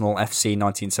 At Arsenal FC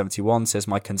 1971 says,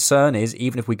 my concern is,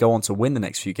 even if we go on to win the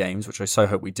next few games, which I so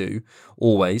hope we do,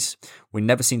 always, we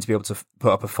never seem to be able to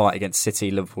put up a fight against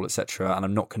City, Liverpool, etc. And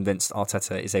I'm not convinced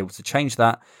Arteta is able to change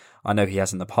that. I know he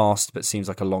has in the past, but it seems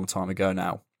like a long time ago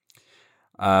now.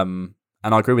 And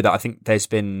I agree with that. I think there's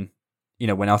been,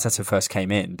 when Arteta first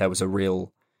came in, there was a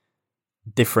real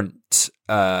different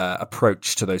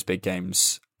approach to those big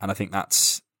games. And I think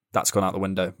that's gone out the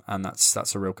window, and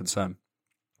that's a real concern.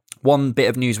 One bit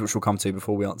of news which we'll come to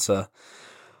before we answer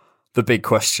the big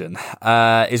question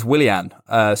is Willian.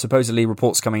 Supposedly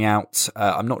reports coming out.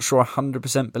 I'm not sure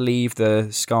 100% believe the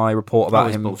Sky report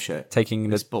about him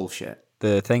taking bullshit.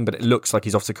 The thing, but it looks like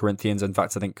he's off to Corinthians. In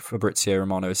fact, I think Fabrizio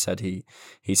Romano has said he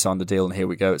signed the deal and here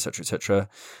we go, etc., etc.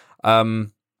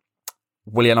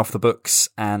 Willian off the books,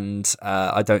 and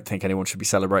I don't think anyone should be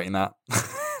celebrating that.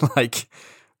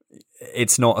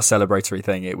 It's not a celebratory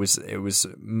thing. It was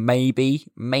maybe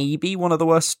one of the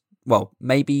worst, well,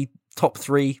 maybe top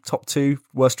 3, top 2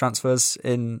 worst transfers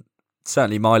in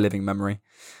certainly my living memory.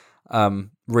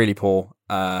 Really poor.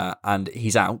 And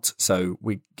he's out, so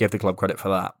we give the club credit for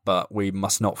that, but we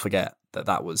must not forget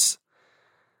that was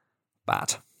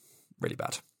bad. Really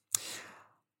bad.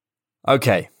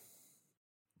 Okay.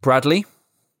 Bradley,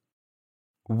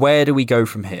 where do we go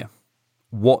from here?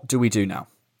 What do we do now?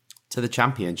 To the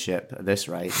Championship at this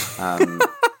rate.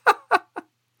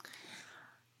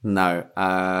 No.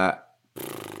 I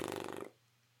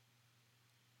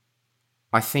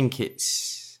think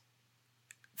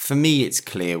for me, it's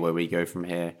clear where we go from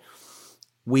here.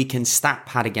 We can stat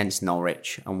pad against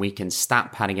Norwich and we can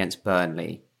stat pad against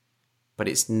Burnley, but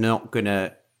it's not going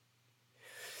to...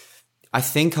 I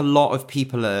think a lot of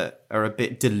people are a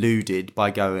bit deluded by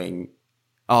going,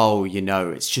 oh,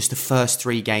 it's just the first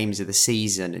 3 games of the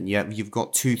season and you've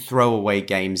got 2 throwaway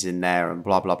games in there and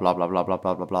blah, blah, blah, blah, blah, blah,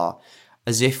 blah, blah, blah.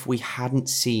 As if we hadn't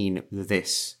seen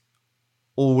this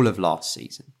all of last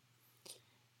season.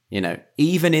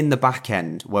 Even in the back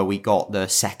end where we got the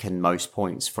second most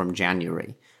points from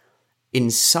January,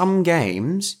 in some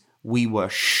games we were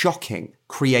shocking,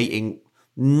 creating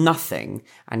nothing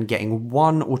and getting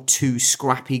 1 or 2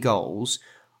 scrappy goals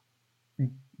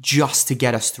just to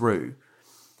get us through.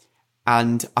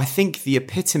 And I think the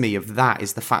epitome of that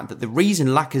is the fact that the reason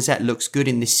Lacazette looks good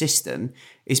in this system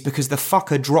is because the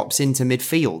fucker drops into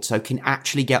midfield, so can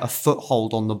actually get a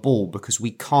foothold on the ball, because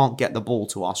we can't get the ball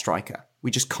to our striker. We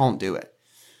just can't do it.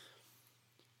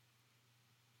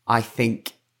 I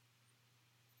think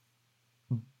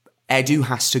Edu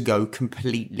has to go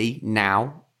completely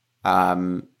now.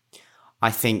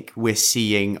 I think we've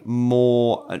seen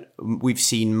more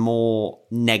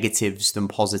negatives than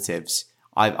positives.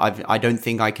 I don't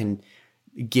think I can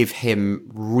give him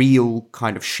real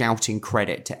kind of shouting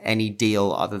credit to any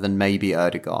deal other than maybe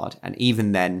Ødegaard. And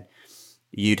even then,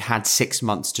 you'd had 6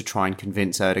 months to try and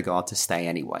convince Ødegaard to stay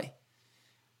anyway.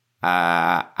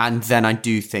 And then I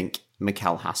do think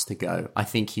Mikel has to go. I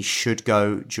think he should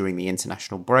go during the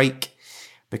international break,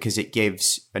 because it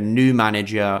gives a new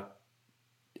manager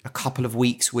a couple of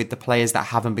weeks with the players that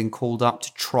haven't been called up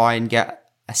to try and get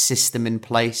a system in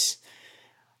place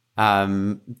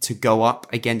to go up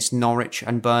against Norwich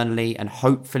and Burnley and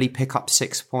hopefully pick up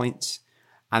 6 points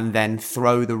and then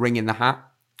throw the ring in the hat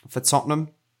for Tottenham.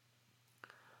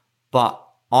 But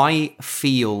I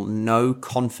feel no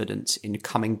confidence in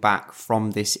coming back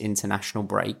from this international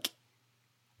break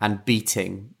and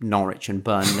beating Norwich and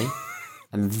Burnley.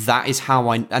 And that is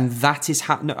how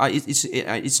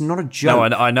it's not a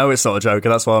joke. No, I know it's not a joke,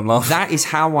 and that's why I'm laughing. That is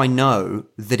how I know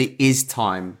that it is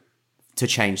time to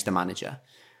change the manager.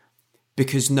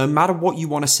 Because no matter what you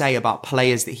want to say about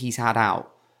players that he's had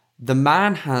out, the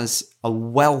man has a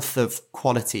wealth of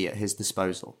quality at his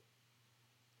disposal.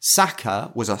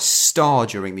 Saka was a star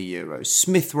during the Euros.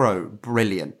 Smith Rowe,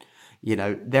 brilliant. You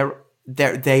know,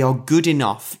 they are good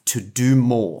enough to do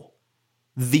more.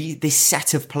 This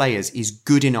set of players is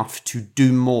good enough to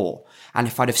do more. And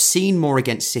if I'd have seen more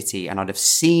against City and I'd have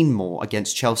seen more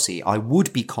against Chelsea, I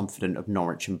would be confident of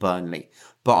Norwich and Burnley.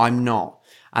 But I'm not.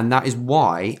 And that is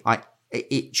why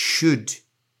it should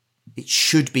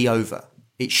be over.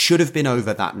 It should have been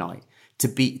over that night.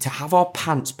 To have our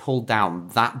pants pulled down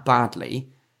that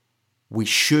badly, we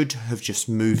should have just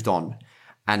moved on.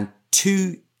 And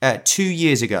 2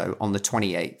 years ago on the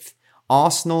 28th,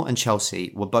 Arsenal and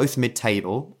Chelsea were both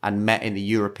mid-table and met in the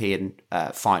European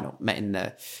final, met in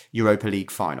the Europa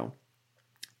League final.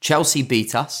 Chelsea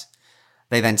beat us.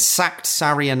 They then sacked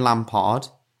Sarri and Lampard,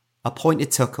 appointed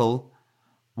Tuchel,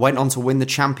 went on to win the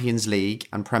Champions League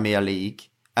and Premier League,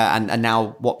 and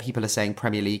now what people are saying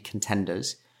Premier League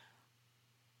contenders.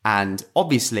 And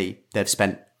obviously, they've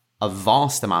spent a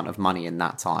vast amount of money in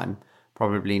that time,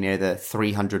 probably near the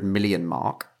 300 million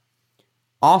mark.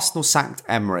 Arsenal sacked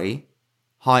Emery,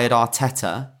 hired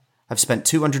Arteta, have spent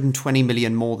 220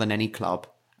 million more than any club,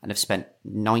 and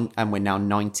we're now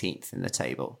 19th in the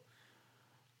table.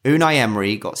 Unai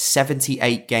Emery got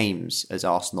 78 games as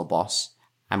Arsenal boss,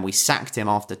 and we sacked him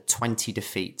after 20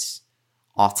 defeats.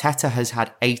 Arteta has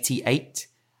had 88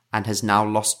 and has now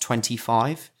lost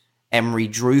 25. Emery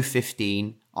drew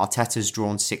 15. Arteta's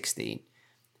drawn 16.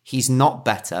 He's not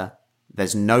better.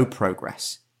 There's no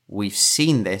progress. We've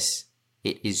seen this.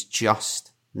 It is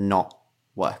just not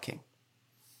working.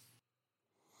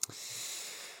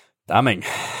 Damning.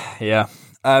 Yeah.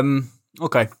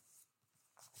 Okay.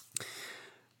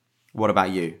 What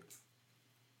about you?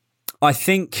 I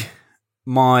think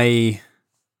my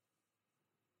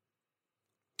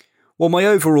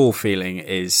overall feeling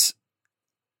is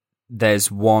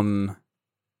there's one.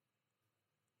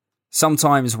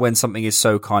 Sometimes when something is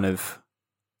so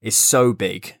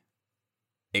big,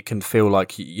 it can feel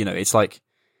like, you know, it's like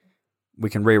we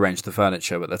can rearrange the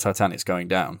furniture, but the Titanic's going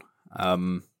down.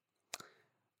 And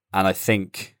I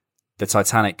think the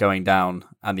Titanic going down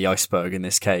and the iceberg in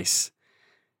this case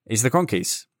is the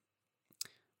Kroenkes.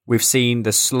 We've seen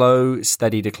the slow,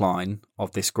 steady decline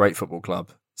of this great football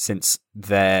club since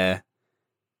they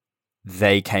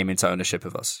came into ownership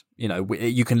of us. You know,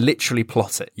 you can literally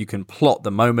plot it. You can plot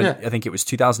the moment. Yeah. I think it was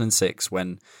 2006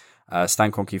 when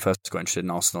Stan Kroenke first got interested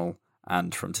in Arsenal.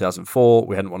 And from 2004,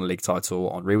 we hadn't won a league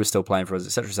title. Henry was still playing for us,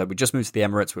 etc. So we just moved to the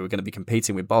Emirates. We were going to be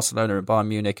competing with Barcelona and Bayern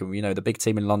Munich and, you know, the big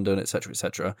team in London, etc.,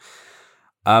 etc.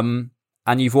 And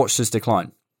you've watched us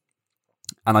decline.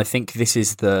 And I think this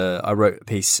is I wrote a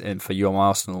piece for You Are My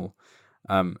Arsenal.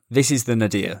 This is the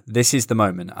nadir. This is the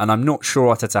moment. And I'm not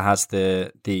sure Arteta has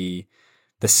the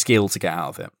skill to get out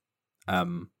of it.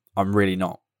 I'm really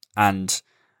not. And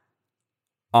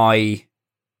I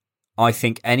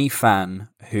think any fan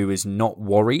who is not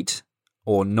worried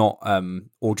or not,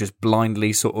 or just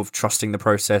blindly sort of trusting the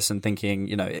process and thinking,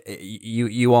 you know,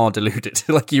 you are deluded,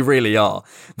 like you really are.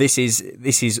 This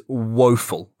is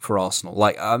woeful for Arsenal.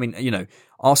 Like, I mean, you know,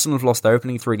 Arsenal have lost their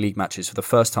opening 3 league matches for the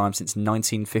first time since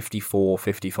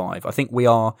 1954-55. I think we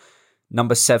are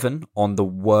number 7 on the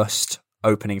worst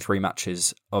opening 3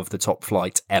 matches of the top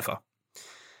flight ever.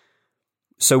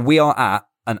 So we are at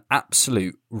an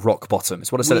absolute rock bottom.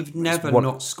 It's what I said. We've never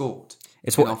not scored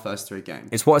in our first 3 games.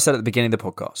 It's what I said at the beginning of the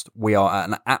podcast. We are at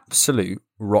an absolute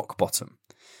rock bottom.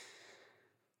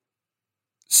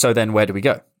 So then where do we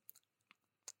go?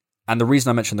 And the reason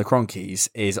I mentioned the Kroenkes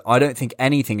is I don't think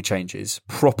anything changes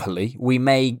properly. We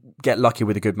may get lucky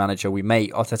with a good manager.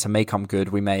 Arteta may come good.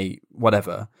 We may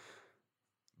whatever.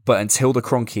 But until the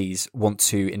Kroenkes want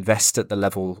to invest at the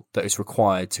level that is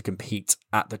required to compete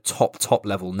at the top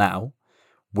level now,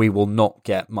 we will not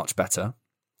get much better.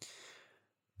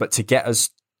 But to get us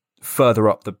further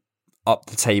up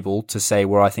the table to say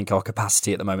where I think our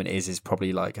capacity at the moment is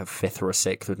probably like a 5th or a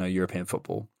 6th with no European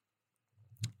football.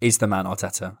 Is the man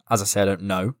Arteta? As I say, I don't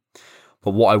know.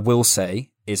 But what I will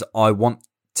say is I want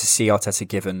to see Arteta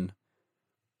given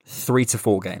 3 to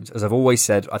 4 games. As I've always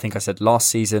said, I think I said last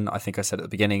season, I think I said at the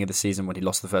beginning of the season when he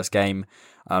lost the first game,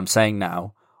 I'm saying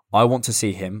now, I want to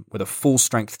see him with a full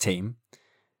strength team,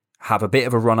 have a bit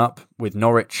of a run up with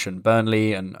Norwich and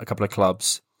Burnley and a couple of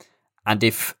clubs. And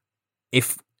if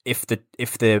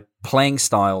the playing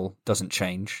style doesn't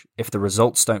change, if the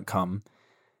results don't come,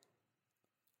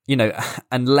 you know,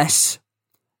 unless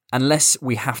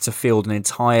we have to field an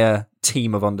entire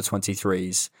team of under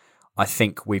 23s, I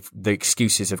think the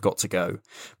excuses have got to go.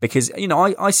 Because, you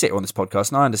know, I sit on this podcast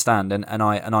and I understand and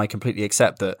I completely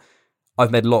accept that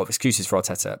I've made a lot of excuses for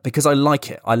Arteta because I like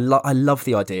it. I love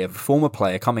the idea of a former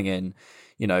player coming in,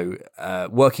 you know,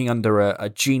 working under a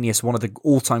genius, one of the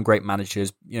all-time great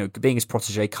managers, you know, being his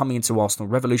protege, coming into Arsenal,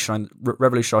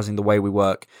 revolutionising the way we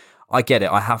work. I get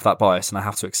it. I have that bias and I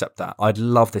have to accept that. I'd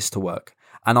love this to work.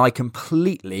 And I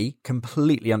completely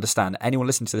understand anyone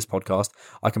listening to this podcast.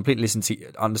 I completely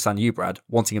understand you, Brad,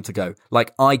 wanting him to go.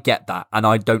 Like, I get that. And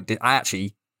I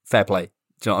actually, fair play.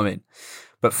 Do you know what I mean?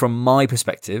 But from my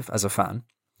perspective as a fan,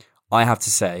 I have to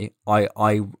say, I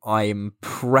am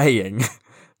praying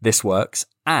this works.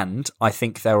 And I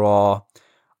think there are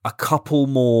a couple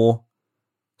more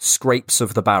scrapes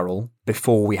of the barrel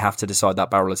before we have to decide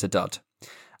that barrel is a dud.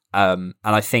 And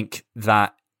I think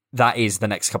that is the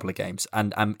next couple of games.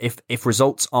 And if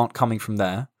results aren't coming from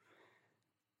there,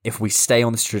 if we stay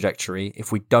on this trajectory,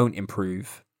 if we don't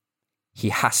improve, he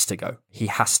has to go. He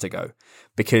has to go.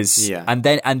 Because and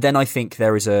then I think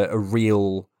there is a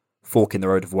real fork in the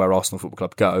road of where Arsenal Football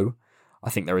Club go. I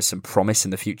think there is some promise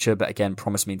in the future, but again,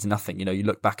 promise means nothing. You know, you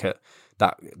look back at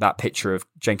that picture of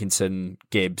Jenkinson,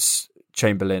 Gibbs,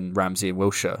 Chamberlain, Ramsey, and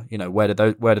Wilshere. You know, where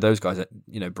do those guys,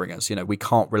 you know, bring us? You know, we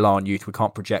can't rely on youth. We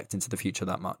can't project into the future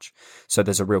that much. So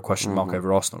there's a real question mark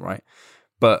over Arsenal, right?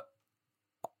 But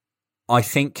I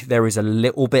think there is a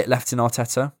little bit left in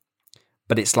Arteta.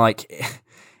 But it's like,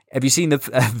 have you seen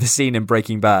the scene in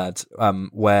Breaking Bad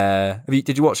where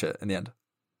did you watch it in the end?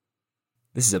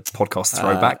 This is a podcast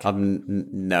throwback.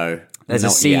 No. There's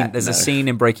a scene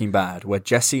in Breaking Bad where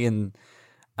Jesse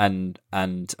and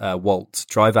Walt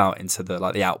drive out into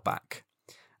the outback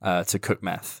to cook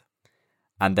meth,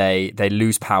 and they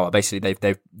lose power. Basically,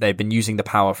 they've been using the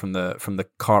power from the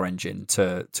car engine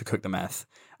to cook the meth,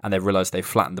 and they've realized they've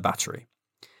flattened the battery.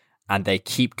 And they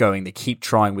keep going. They keep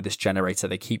trying with this generator.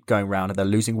 They keep going round, and they're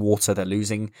losing water. They're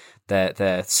losing.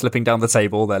 They're slipping down the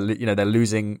table. They're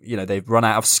losing. You know, they've run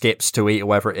out of skips to eat or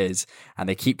whatever it is, and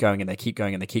they keep going and they keep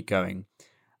going and they keep going,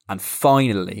 and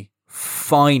finally,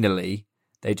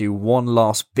 they do one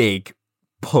last big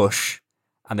push,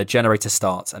 and the generator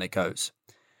starts and it goes.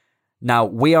 Now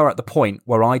we are at the point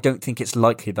where I don't think it's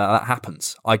likely that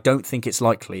happens. I don't think it's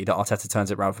likely that Arteta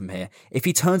turns it around from here. If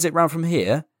he turns it around from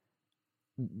here,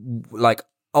 like,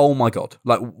 oh my God,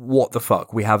 like, what the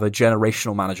fuck? We have a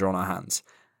generational manager on our hands.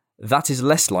 That is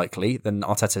less likely than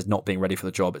Arteta's not being ready for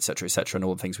the job, etc., and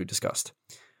all the things we discussed.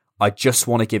 I just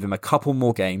want to give him a couple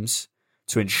more games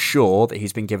to ensure that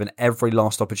he's been given every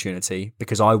last opportunity,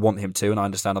 because I want him to, and I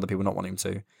understand other people not wanting him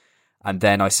to. And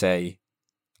then I say,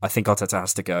 I think Arteta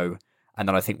has to go. And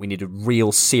then I think we need a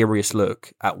real serious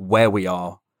look at where we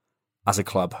are as a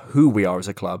club, who we are as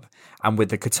a club, and with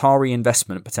the Qatari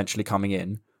investment potentially coming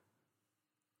in,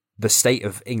 the state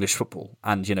of English football.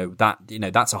 And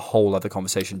that's a whole other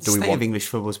conversation. The state of English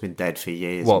football's been dead for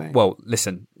years. Well,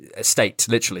 listen, state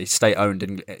owned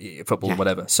in football,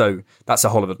 whatever. So that's a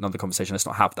whole other another conversation. Let's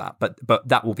not have that. But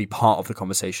that will be part of the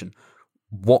conversation.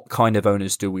 What kind of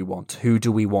owners do we want? Who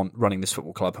do we want running this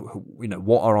football club?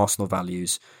 What are Arsenal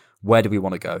values? Where do we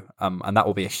want to go? And that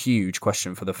will be a huge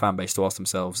question for the fan base to ask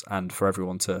themselves and for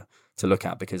everyone to look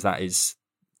at, because that's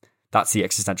the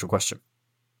existential question.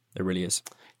 It really is.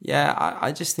 Yeah,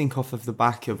 I just think off of the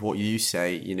back of what you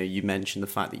say, you mentioned the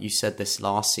fact that you said this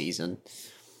last season.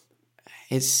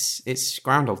 It's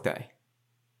Groundhog Day.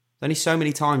 There's only so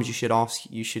many times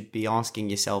you should be asking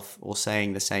yourself or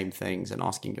saying the same things and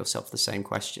asking yourself the same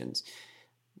questions.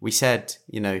 We said,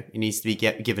 he needs to be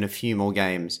given a few more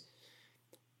games.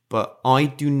 But I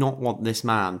do not want this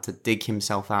man to dig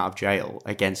himself out of jail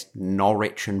against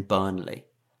Norwich and Burnley.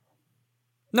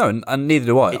 No, and neither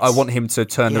do I. I want him to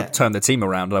turn the team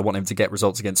around, and I want him to get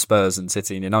results against Spurs and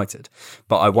City and United.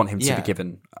 But I want him to be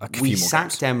given a few more games. We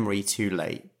sacked Emery too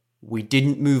late. We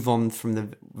didn't move on from the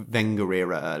Wenger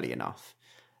era early enough.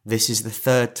 This is the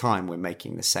third time we're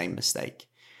making the same mistake.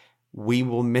 We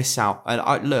will miss out. And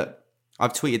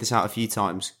I've tweeted this out a few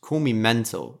times. Call me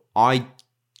mental. I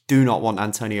do not want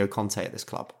Antonio Conte at this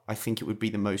club. I think it would be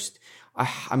the most... I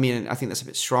think that's a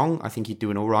bit strong. I think he'd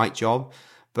do an all right job.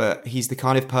 But he's the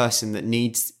kind of person that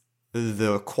needs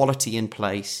the quality in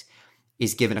place,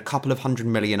 is given a couple of $100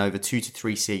 million over 2 to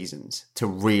 3 seasons to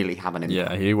really have an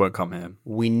impact. Yeah, he won't come here.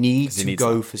 We need to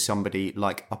go for somebody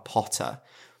like a Potter,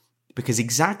 because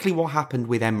exactly what happened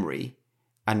with Emery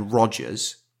and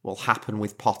Rodgers will happen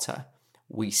with Potter.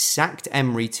 We sacked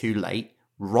Emery too late,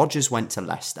 Rodgers went to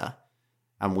Leicester,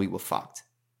 and we were fucked.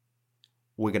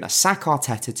 We're going to sack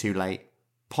Arteta too late,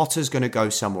 Potter's going to go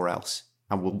somewhere else,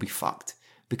 and we'll be fucked.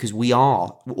 Because we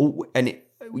are,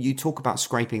 you talk about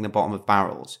scraping the bottom of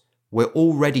barrels. We're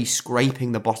already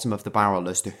scraping the bottom of the barrel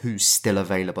as to who's still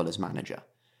available as manager.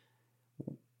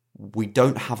 We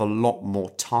don't have a lot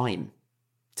more time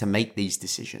to make these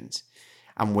decisions.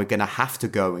 And we're going to have to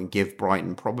go and give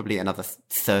Brighton probably another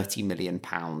 £30 million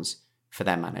for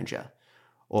their manager,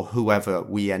 or whoever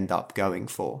we end up going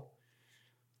for.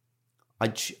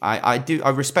 I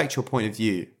respect your point of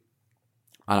view.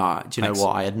 And do you know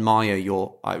what? I admire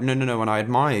and I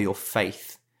admire your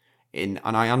faith and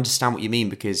I understand what you mean,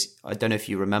 because I don't know if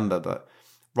you remember, but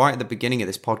right at the beginning of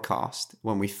this podcast,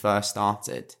 when we first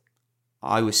started,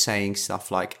 I was saying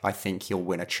stuff like, I think he'll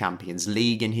win a Champions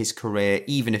League in his career.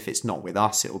 Even if it's not with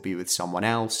us, it will be with someone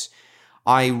else.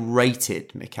 I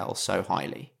rated Mikel so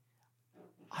highly.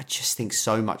 I just think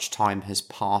so much time has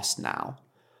passed now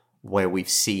where we've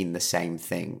seen the same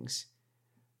things,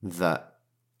 that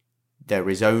there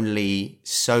is only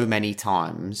so many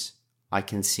times I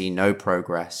can see no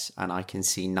progress and I can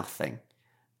see nothing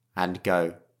and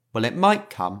go, well, it might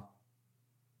come,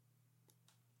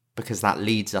 because that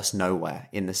leads us nowhere,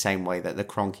 in the same way that the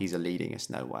Cronkies are leading us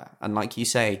nowhere. And like you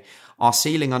say, our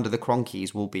ceiling under the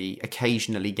Cronkies will be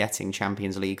occasionally getting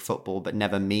Champions League football, but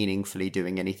never meaningfully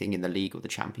doing anything in the league or the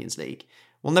Champions League.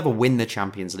 We'll never win the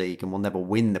Champions League, and we'll never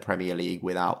win the Premier League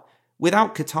without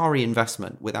Qatari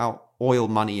investment, without oil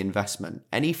money investment.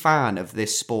 Any fan of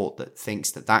this sport that thinks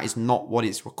that that is not what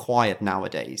is required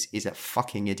nowadays is a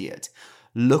fucking idiot.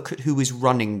 Look at who is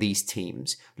running these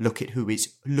teams. Look at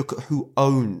who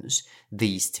owns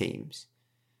these teams.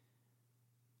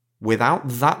 Without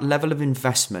that level of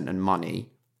investment and money,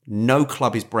 no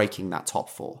club is breaking that top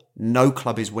four. No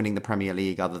club is winning the Premier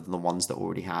League other than the ones that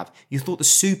already have. You thought the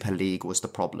Super League was the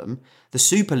problem. The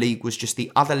Super League was just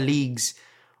the other league's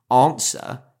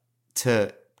answer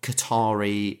to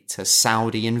Qatari, to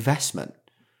Saudi investment.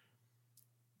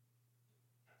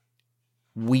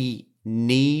 We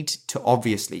need to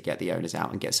obviously get the owners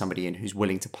out and get somebody in who's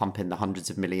willing to pump in the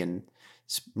hundreds of millions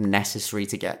necessary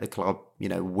to get the club,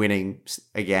 winning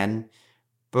again.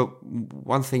 But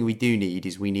one thing we do need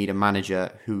is we need a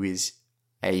manager who is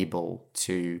able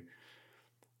to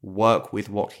work with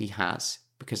what he has,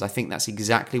 because I think that's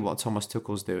exactly what Thomas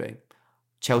Tuchel's doing.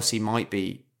 Chelsea might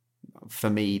be,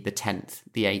 for me, the 10th,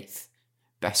 the 8th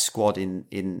best squad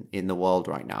in the world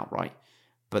right now, right?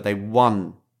 But they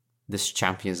won this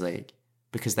Champions League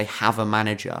because they have a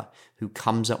manager who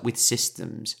comes up with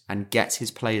systems and gets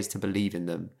his players to believe in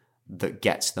them, that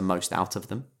gets the most out of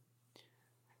them.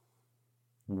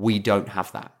 We don't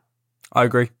have that. I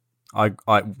agree. I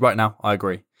right now, I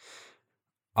agree.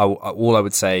 All I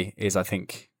would say is I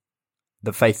think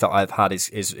the faith that I've had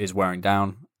is wearing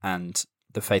down, and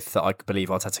the faith that I believe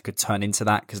Arteta could turn into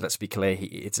that, because let's be clear,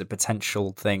 it's a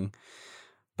potential thing,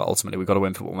 but ultimately we've got to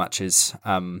win football matches.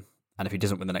 And if he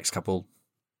doesn't win the next couple,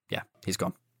 he's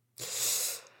gone.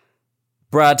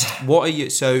 Brad, what are you?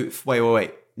 So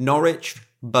wait. Norwich,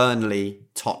 Burnley,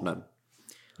 Tottenham.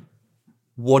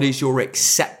 What is your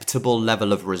acceptable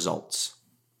level of results?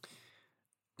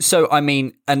 So I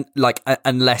mean,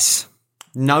 unless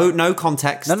no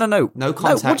context. No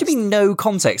context. What do you mean no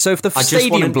context? So if the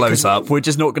stadium blows up, we're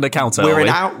just not going to count it. We're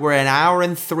an hour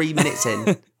and 3 minutes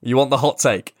in. You want the hot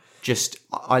take?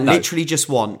 Literally just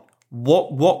want.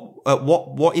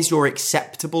 What is your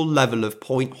acceptable level of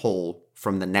point haul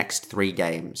from the next 3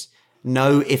 games?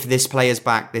 No, if this player's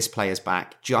back, this player's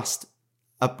back. Just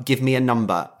Give me a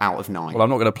number out of 9. Well, I'm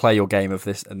not going to play your game of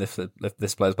this, and if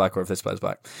this plays back or if this plays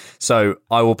back. So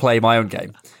I will play my own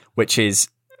game, which is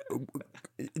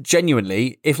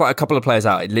genuinely, if like a couple of players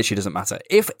out, it literally doesn't matter.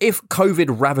 If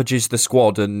COVID ravages the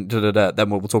squad and then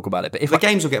we'll talk about it. But if the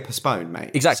games will get postponed,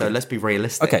 mate. Exactly. So let's be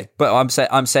realistic. Okay, but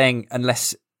I'm saying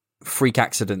unless freak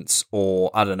accidents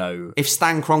or I don't know. If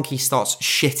Stan Kroenke starts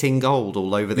shitting gold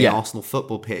all over the Arsenal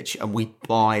football pitch and we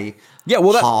buy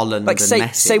Haaland like and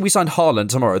Messi. say we signed Haaland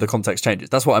tomorrow, the context changes.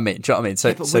 That's what I mean. Do you know what I mean?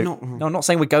 So, we're not... No, I'm not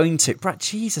saying we're going to. Brad,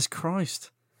 Jesus Christ.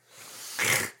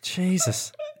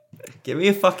 Jesus. Give me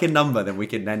a fucking number, then we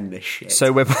can end this shit.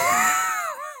 So we're...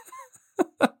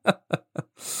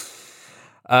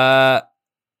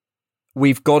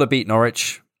 we've got to beat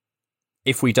Norwich.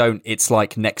 If we don't, it's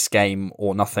like next game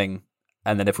or nothing.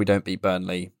 And then if we don't beat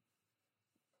Burnley,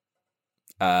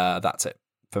 that's it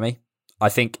for me. I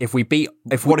think if we beat...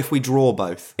 What if we draw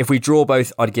both? If we draw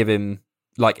both, I'd give him...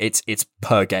 Like, it's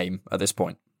per game at this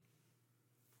point.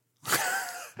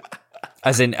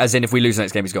 As in, if we lose the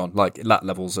next game, he's gone. Like, that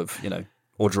levels of,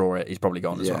 or draw it, he's probably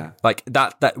gone as well. Like,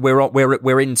 that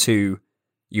we're into...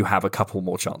 You have a couple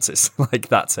more chances. Like,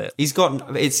 that's it. It's got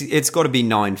to be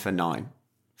 9 for 9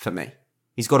 for me.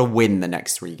 He's got to win the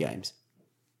next 3 games.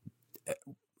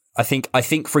 I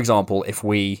think, for example, if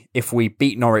we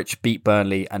beat Norwich, beat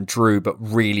Burnley, and drew, but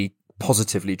really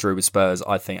positively drew with Spurs,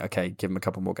 I think, okay, give him a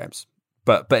couple more games.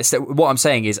 But what I'm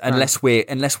saying is, unless we're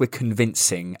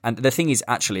convincing, and the thing is,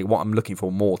 actually, what I'm looking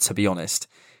for more, to be honest,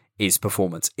 is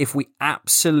performance. If we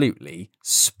absolutely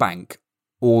spank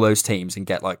all those teams and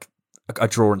get like a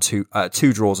draw and two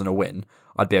draws and a win,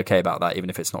 I'd be okay about that, even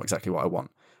if it's not exactly what I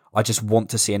want. I just want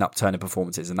to see an upturn in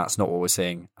performances, and that's not what we're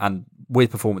seeing. And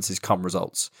with performances come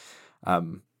results.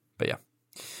 But yeah,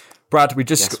 Brad,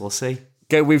 we'll see.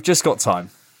 We've just got time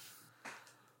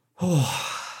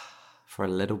for a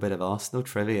little bit of Arsenal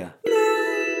trivia.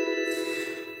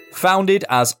 Founded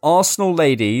as Arsenal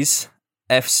Ladies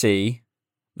FC.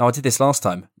 No, I did this last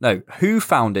time. No, who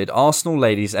founded Arsenal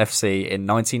Ladies FC in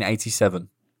 1987?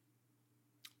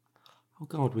 Oh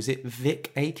God, was it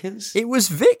Vic Akers? It was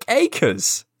Vic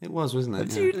Akers. It was, wasn't it?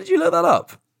 Did you look that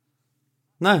up?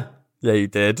 No. Yeah, you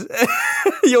did.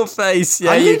 Your face.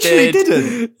 Yeah, I literally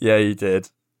didn't. Yeah, you did.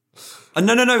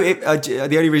 No.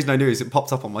 The only reason I knew is it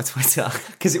popped up on my Twitter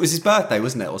because it was his birthday,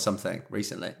 wasn't it, or something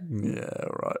recently? Yeah,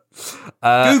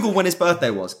 right. Google when his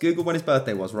birthday was. Google when his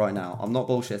birthday was right now. I'm not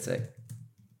bullshitting.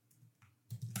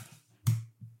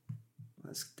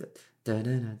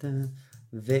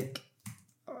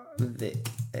 Vic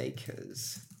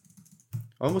Akers.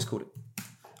 I almost called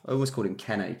him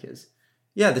Ken Akers.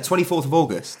 Yeah, the 24th of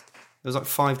August. It was like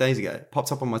 5 days ago. It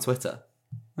popped up on my Twitter.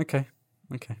 Okay.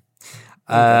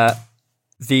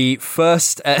 The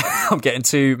first... I'm getting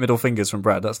 2 middle fingers from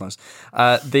Brad. That's nice.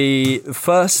 The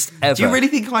first ever... Do you really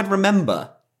think I'd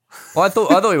remember? Well, I thought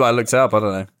we might have looked it up. I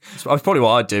don't know. That's probably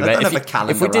what I'd do. I don't have a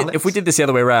calendar, if we did this the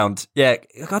other way around... Yeah,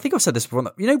 I think I've said this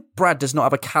before. Brad does not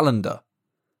have a calendar.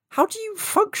 How do you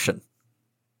function?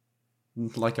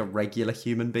 Like a regular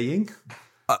human being?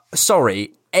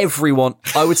 Sorry, everyone...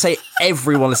 I would say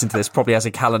everyone listening to this probably has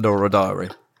a calendar or a diary.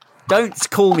 Don't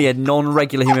call me a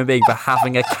non-regular human being for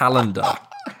having a calendar.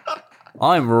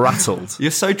 I'm rattled.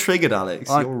 You're so triggered, Alex.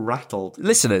 You're rattled.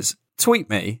 Listeners, tweet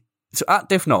me. So at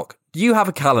DiffKnock, do you have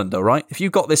a calendar, right? If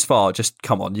you've got this far, just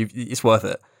come on. It's worth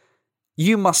it.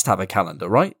 You must have a calendar,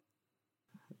 right?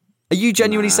 Are you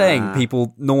genuinely saying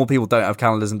normal people don't have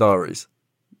calendars and diaries?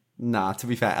 Nah, to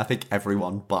be fair, I think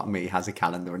everyone but me has a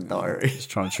calendar and diary. Just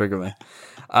trying to trigger me.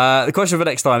 The question for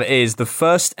next time is, the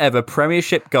first ever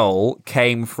Premiership goal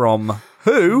came from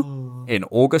who in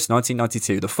August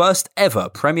 1992? The first ever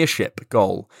Premiership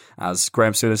goal, as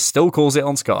Graham Souness still calls it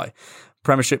on Sky.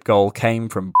 Premiership goal came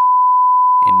from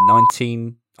in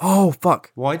 19... Oh,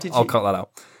 fuck. Why did you... I'll cut that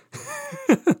out.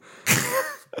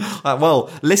 Well,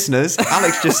 listeners,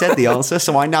 Alex just said the answer,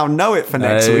 so I now know it for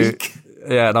next week.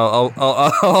 Yeah, and I'll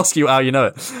ask you how you know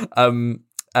it.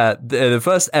 The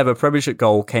first ever Premiership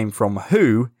goal came from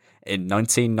who in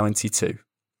 1992?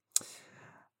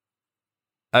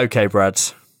 Okay, Brad.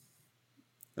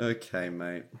 Okay,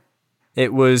 mate.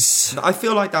 It was... I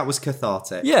feel like that was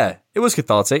cathartic. Yeah, it was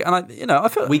cathartic, and I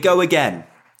feel... We go again.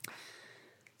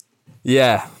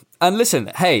 Yeah. And listen,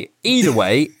 hey, either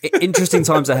way, interesting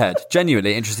times ahead.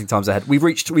 Genuinely interesting times ahead. We've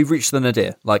reached the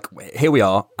nadir. Like, here we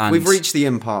are. And we've reached the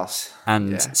impasse.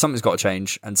 And something's got to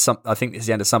change. And I think it's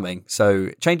the end of something.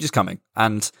 So change is coming.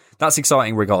 And that's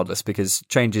exciting regardless, because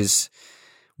change is,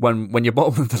 when you're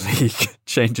bottom of the league,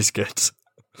 change is good.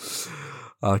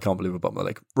 I can't believe we're bottom of the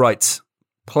league. Right.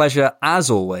 Pleasure as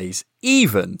always,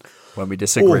 even when we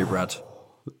disagree, Brad.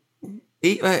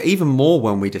 Even more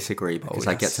when we disagree, because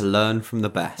I get to learn from the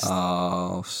best.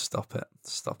 Oh, stop it.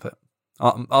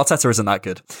 Arteta isn't that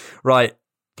good. Right.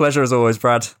 Pleasure as always,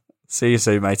 Brad. See you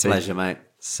soon, matey. Pleasure, mate.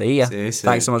 See ya. See you soon.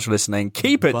 Thanks so much for listening.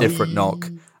 Keep it different, Knock.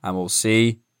 And we'll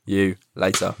see you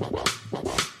later.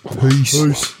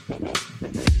 Peace.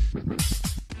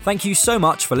 Thank you so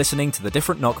much for listening to the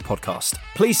Different Knock podcast.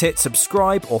 Please hit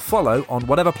subscribe or follow on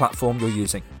whatever platform you're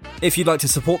using. If you'd like to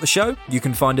support the show, you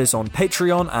can find us on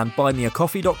Patreon and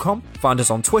buymeacoffee.com, find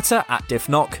us on Twitter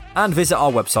 @diffknock, and visit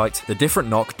our website,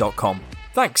 thedifferentknock.com.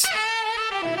 Thanks.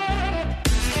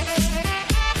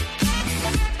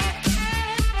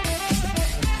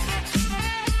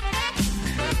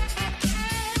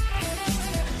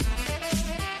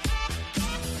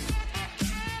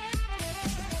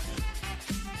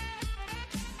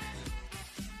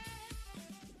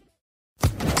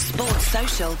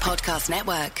 Social Podcast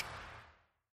Network.